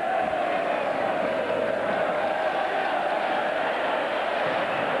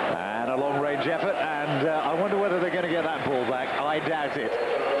 And a long-range effort, and I wonder whether they're going to get that ball back. I doubt it.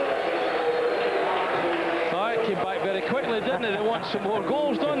 Oh, it came back very quickly, didn't it? They want some more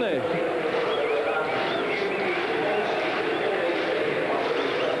goals, don't they?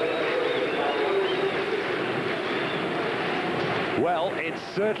 Well, it's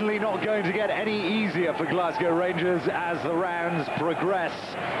certainly not going to get any easier for Glasgow Rangers as the rounds progress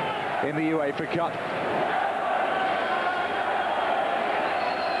in the UEFA Cup.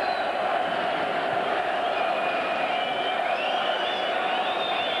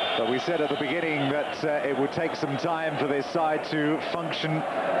 But we said at the beginning that it would take some time for this side to function,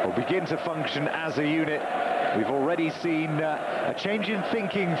 or begin to function as a unit. We've already seen a change in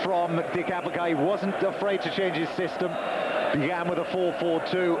thinking from Dick Applegate. He wasn't afraid to change his system. Began with a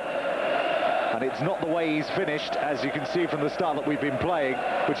 4-4-2, and it's not the way he's finished, as you can see from the start that we've been playing,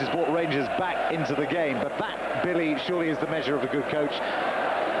 which has brought Rangers back into the game. But that, Billy, surely is the measure of a good coach.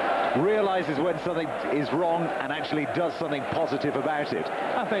 Realises when something is wrong and actually does something positive about it.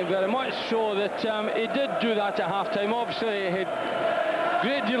 I think very much so that he did do that at half-time. Obviously, he had a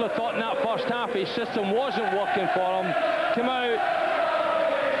great deal of thought in that first half. His system wasn't working for him. Came out.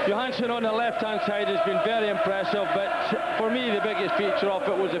 Johansson on the left-hand side has been very impressive, but for me the biggest feature of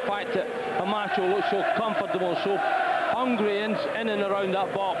it was the fact that Amato looked so comfortable, so hungry in and around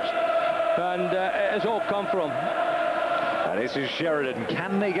that box, and it has all come from him. And this is Sheridan.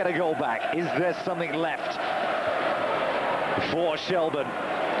 Can they get a goal back? Is there something left for Shelbourne?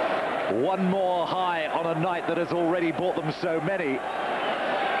 One more high on a night that has already brought them so many.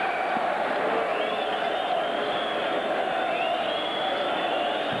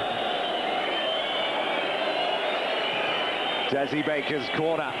 Desi Baker's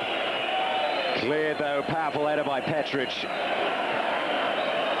corner. Cleared though, powerful header by Petric.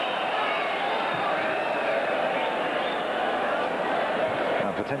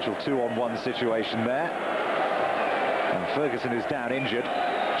 A potential 2-on-1 situation there. And Ferguson is down injured.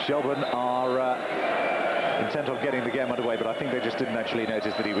 Shelbourne are intent on getting the game underway, but I think they just didn't actually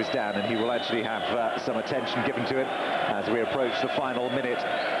notice that he was down, and he will actually have some attention given to him as we approach the final minute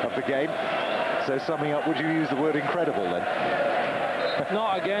of the game. So summing up, would you use the word incredible then?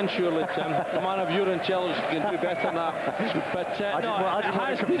 Not again, surely, Tim. A man of your intelligence can do better than that. But it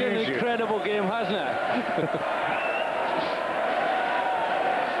has been an incredible game, hasn't it?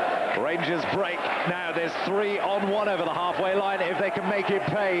 Rangers break. Now there's 3-on-1 over the halfway line if they can make it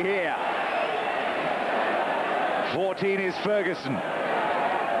pay here. 14 is Ferguson.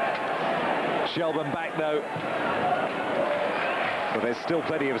 Shelbourne back though. But there's still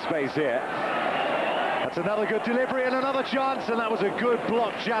plenty of space here. That's another good delivery and another chance, and that was a good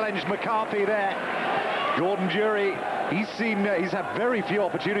block challenge. McCarthy there. Gordon Jury, he's had very few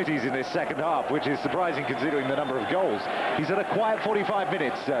opportunities in this second half, which is surprising considering the number of goals. He's had a quiet 45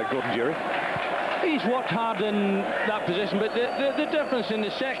 minutes, Gordon Jury. He's worked hard in that position, but the difference in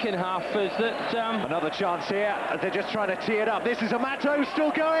the second half is that... Another chance here. They're just trying to tee it up. This is Amato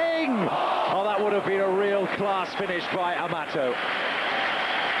still going! Oh, that would have been a real class finish by Amato.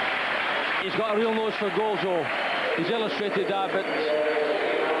 He's got a real nose for goals, though. He's illustrated that, but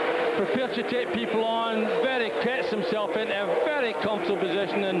prepared to take people on, gets himself into a very comfortable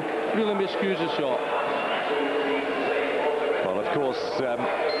position and really miscues the shot. Well, of course,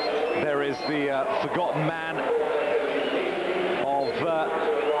 there is the forgotten man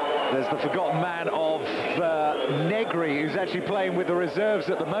of Negri, who's actually playing with the reserves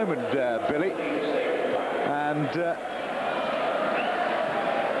at the moment, Billy. And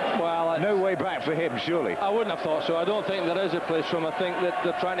well, no way back for him, surely. I wouldn't have thought so. I don't think there is a place for him. I think that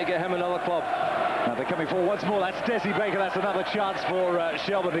they're trying to get him another club. Now they're coming forward once more. That's Desi Baker. That's another chance for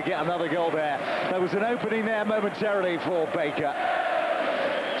Shelbourne to get another goal there. There was an opening there momentarily for Baker.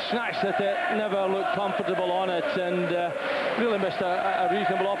 Snatched at it, never looked comfortable on it, and really missed a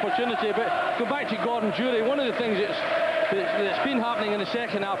reasonable opportunity. But go back to Gordon Jury. One of the things that's been happening in the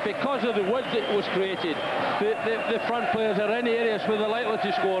second half, because of the width that was created, the front players are in areas where they're likely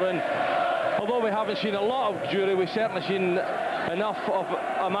to score. And although we haven't seen a lot of Jury, we've certainly seen enough of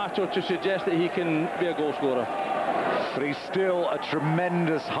Amato to suggest that he can be a goal scorer. But he's still a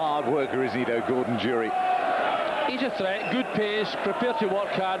tremendous hard worker, isn't he, though, Gordon Jury? He's a threat, good pace, prepared to work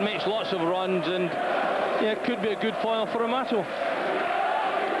hard, makes lots of runs, and yeah, could be a good foil for Amato.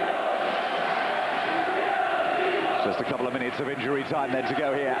 Just a couple of minutes of injury time then to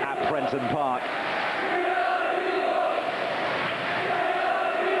go here at Prenton Park.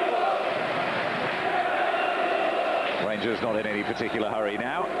 Rangers not in any particular hurry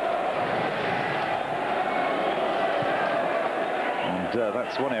now.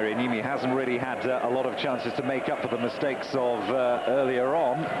 That's one area Niemi hasn't really had a lot of chances to make up for the mistakes of earlier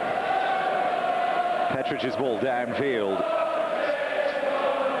on. Petrich's ball downfield.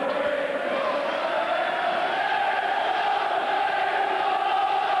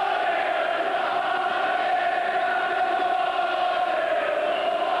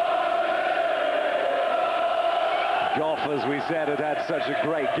 Goff, as we said, had such a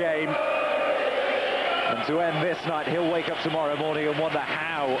great game. And to end this night, he'll wake up tomorrow morning and wonder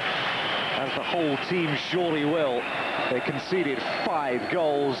how, as the whole team surely will. They conceded 5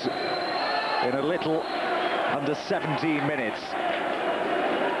 goals in a little under 17 minutes.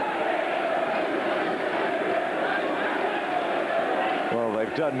 Well,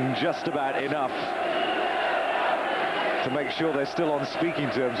 they've done just about enough to make sure they're still on speaking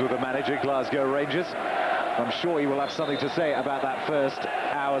terms with the manager, Glasgow Rangers. I'm sure he will have something to say about that first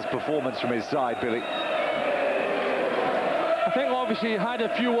hour's performance from his side, Billy. I think obviously he had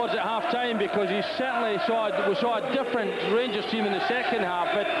a few words at half-time, because he certainly we saw a different Rangers team in the second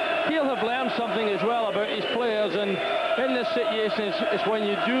half, but he'll have learned something as well about his players, and in this situation it's when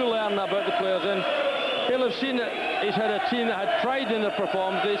you do learn about the players, and he'll have seen that he's had a team that had pride in their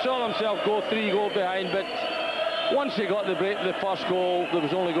performance. They saw themselves go 3 goals behind, but once they got the first goal, there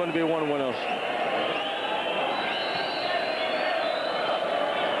was only going to be one winner.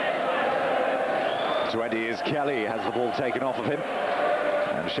 20 is Kelly, has the ball taken off of him.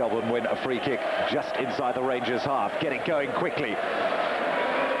 And Shelbourne win a free kick just inside the Rangers' half. Get it going quickly.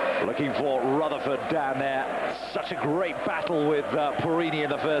 Looking for Rutherford down there. Such a great battle with Purini in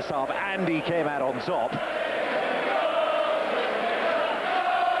the first half. Andy came out on top.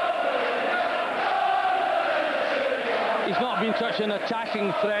 He's not been such an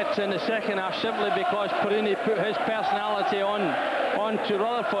attacking threat in the second half, simply because Purini put his personality onto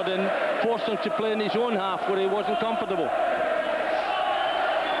Rutherford and forced him to play in his own half where he wasn't comfortable.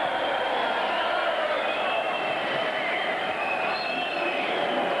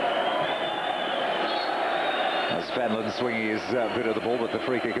 As Fenlon swinging his bit of the ball, but the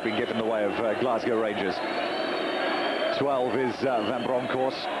free kick had been given the way of Glasgow Rangers. 12 is Van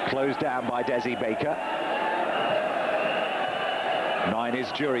Bronckhorst, closed down by Desi Baker. 9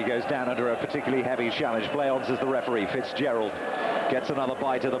 is Jury, goes down under a particularly heavy challenge. Play on, says the referee. Fitzgerald gets another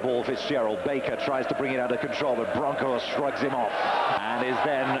bite of the ball. Fitzgerald. Baker tries to bring it under control, but Bronckhorst shrugs him off and is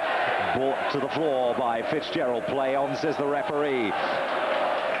then brought to the floor by Fitzgerald. Play on, says the referee.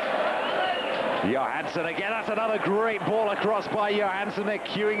 Johansson again. That's another great ball across by Johansson. They're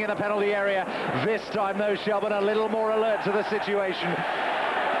queuing in the penalty area. This time, though, Shelbourne a little more alert to the situation.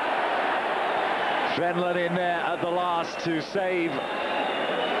 Fenlon in there at the last to save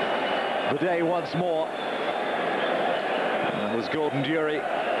the day once more. That was Gordon Jury.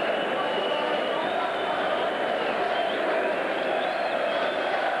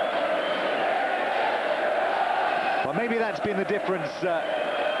 Well, maybe that's been the difference,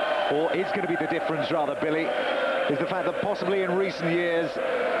 or it's going to be the difference rather, Billy, is the fact that possibly in recent years,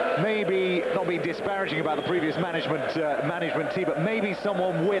 maybe not being disparaging about the previous management team, but maybe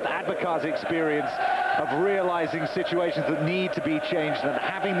someone with Adbakar's experience of realizing situations that need to be changed and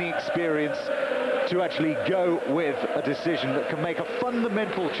having the experience to actually go with a decision that can make a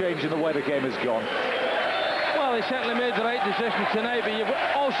fundamental change in the way the game has gone. Well, they certainly made the right decision tonight, but you've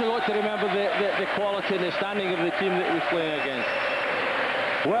also got to remember the quality and the standing of the team that he was playing against.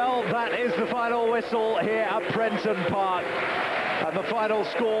 Well, that is the final whistle here at Prenton Park. And the final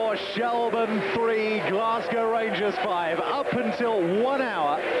score, Shelbourne 3, Glasgow Rangers 5. Up until 1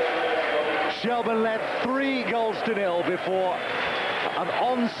 hour, Shelbourne led 3-0 before an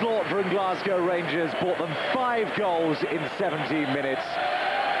onslaught from Glasgow Rangers brought them 5 goals in 17 minutes.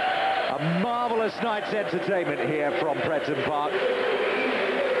 A marvellous night's entertainment here from Prenton Park.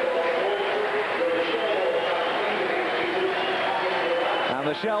 And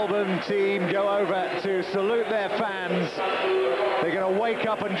the Shelbourne team go over to salute their fans. They're going to wake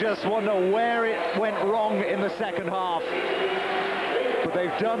up and just wonder where it went wrong in the second half. But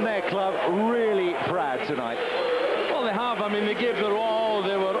they've done their club really proud tonight. Well, they have. I mean, they gave their all.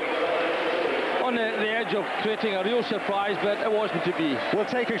 They were on the edge of creating a real surprise, but it wasn't to be. We'll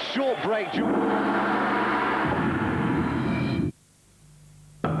take a short break.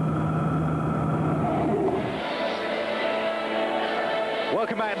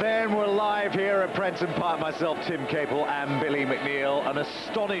 Welcome back then. We're live here at Prenton Park. Myself, Tim Capel and Billy McNeil. An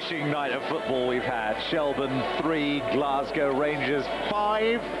astonishing night of football we've had. Shelbourne 3, Glasgow Rangers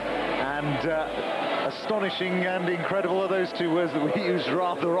 5. And astonishing and incredible are those two words that we use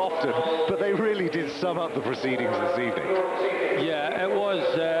rather often. But they really did sum up the proceedings this evening. Yeah, it was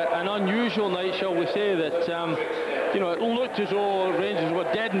an unusual night, shall we say, that you know, it looked as though Rangers were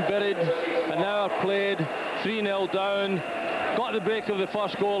dead and buried. An hour played, 3-0 down. Got the break of the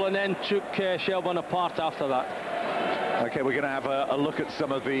first goal and then took Shelbourne apart after that. OK, we're going to have a look at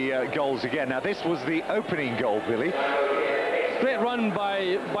some of the goals again. Now, this was the opening goal, Billy. Great run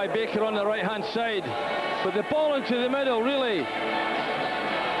by Baker on the right-hand side. But the ball into the middle, really.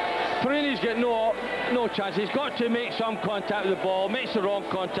 Perini's got no chance. He's got to make some contact with the ball, makes the wrong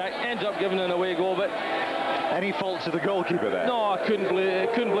contact, ends up giving an away goal. But any fault to the goalkeeper there? No, I couldn't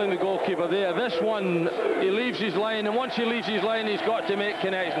blame the goalkeeper there. This one, he leaves his line, and once he leaves his line, he's got to make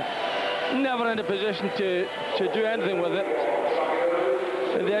connection. Never in a position to do anything with it.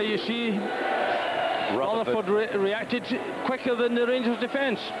 And there you see, Rutherford reacted quicker than the Rangers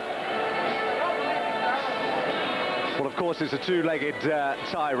defence. Well, of course, it's a two-legged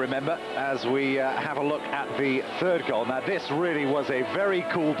tie, remember, as we have a look at the third goal. Now, this really was a very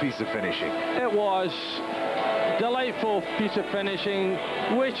cool piece of finishing. It was. Delightful piece of finishing.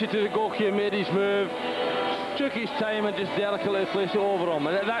 Waited till the goalkeeper made his move, took his time and just delicately placed it over him.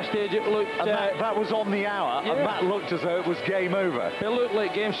 And at that stage it looked... And that was on the hour, yeah. And that looked as though it was game over. It looked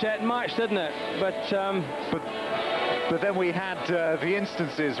like game, set and match, didn't it? But then we had the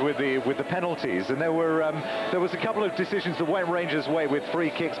instances with the penalties, and there was a couple of decisions that went Rangers' way with free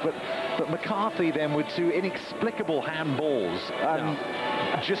kicks, but McCarthy then with 2 inexplicable handballs.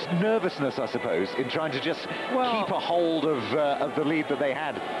 Just nervousness, I suppose, in trying to just keep a hold of the lead that they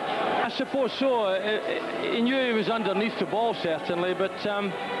had. I suppose so. He knew he was underneath the ball, certainly, but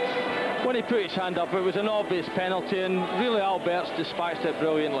when he put his hand up, it was an obvious penalty, and really Albert's dispatched it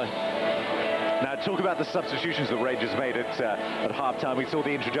brilliantly. Now, talk about the substitutions that Rangers made at half-time. We saw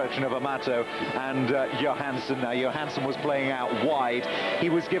the introduction of Amato and Johansson. Now, Johansson was playing out wide. He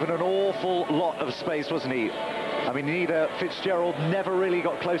was given an awful lot of space, wasn't he? I mean, Fitzgerald never really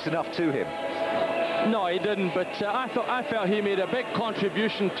got close enough to him. No, he didn't, but I felt he made a big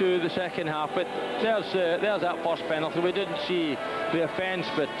contribution to the second half. But there's that first penalty. We didn't see the offence,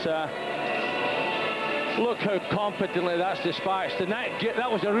 but look how competently that's dispatched, and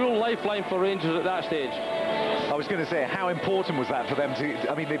that was a real lifeline for Rangers at that stage. I was going to say, how important was that for them to...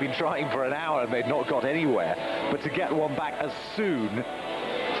 I mean, they've been trying for an hour and they'd not got anywhere, but to get one back as soon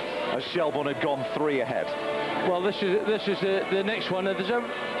as Shelbourne had gone 3 ahead. Well, this is the next one. There's a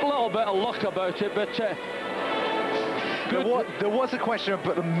little bit of luck about it, but there was a question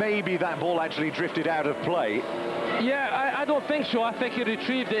of maybe that ball actually drifted out of play. Yeah, I don't think so. I think he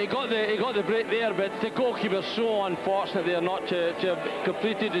retrieved it. He got the break there, but the goalkeeper's so unfortunate there not to have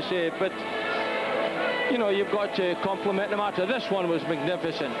completed the save. But you know, you've got to compliment the matter. This one was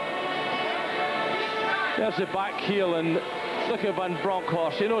magnificent. There's the back heel, and look at Van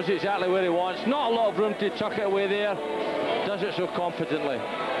Bronckhorst. He knows exactly where he wants. Not a lot of room to tuck it away there. Does it so competently.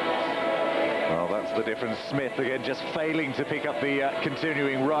 Well, that's the difference. Smith again just failing to pick up the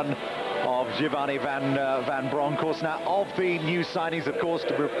continuing run of Giovanni Van Bronckhorst. Now, of the new signings, of course,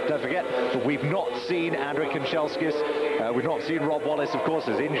 don't forget that we've not seen Andrei Kanchelskis. We've not seen Rob Wallace, of course.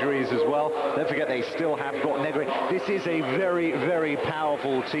 There's injuries as well. Don't forget they still have got Negri. This is a very, very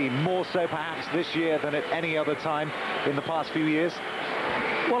powerful team, more so perhaps this year than at any other time in the past few years.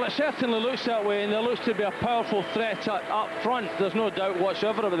 Well, it certainly looks that way, and there looks to be a powerful threat up front. There's no doubt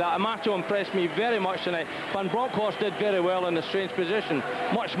whatsoever about that. Amato impressed me very much tonight. Van Bronckhorst did very well in a strange position.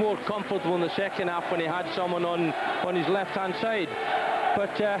 Much more comfortable in the second half when he had someone on his left-hand side.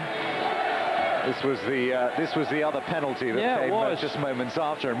 But this was the other penalty that came just moments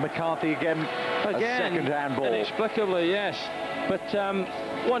after, and McCarthy again a second handball. Inexplicably, yes.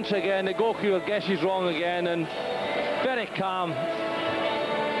 But once again, the goalkeeper guesses wrong again, and very calm,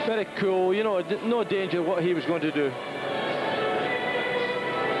 very cool. You know, no danger of what he was going to do.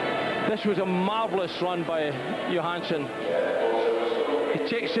 This was a marvellous run by Johansson. He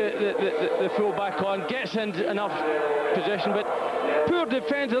takes the full back on, gets in enough position, but poor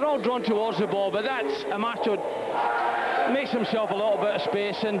defence. They're all drawn towards the ball, but that's Amato makes himself a little bit of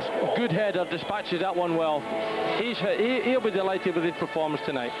space, and good header, dispatches that one well. He'll be delighted with his performance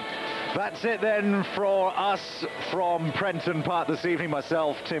tonight. That's it then for us from Prenton Park this evening.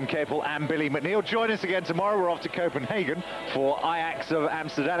 Myself, Tim Capel and Billy McNeil. Join us again tomorrow. We're off to Copenhagen for Ajax of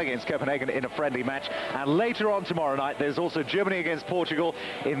Amsterdam against Copenhagen in a friendly match. And later on tomorrow night, there's also Germany against Portugal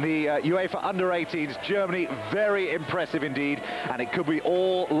in the UEFA Under-18s. Germany, very impressive indeed. And it could be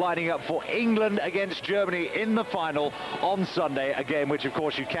all lining up for England against Germany in the final on Sunday, a game which, of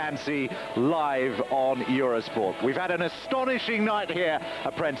course, you can see live on Eurosport. We've had an astonishing night here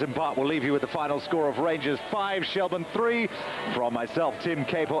at Prenton Park. We'll leave you with the final score of Rangers 5, Shelbourne 3. From myself, Tim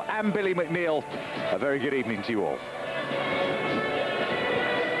Capel and Billy McNeil, a very good evening to you all.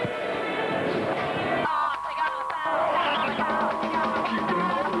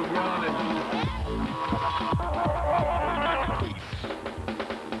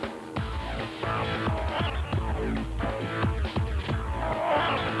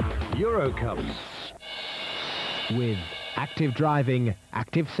 Eurocups with Active Driving,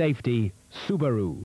 Active Safety, Subaru.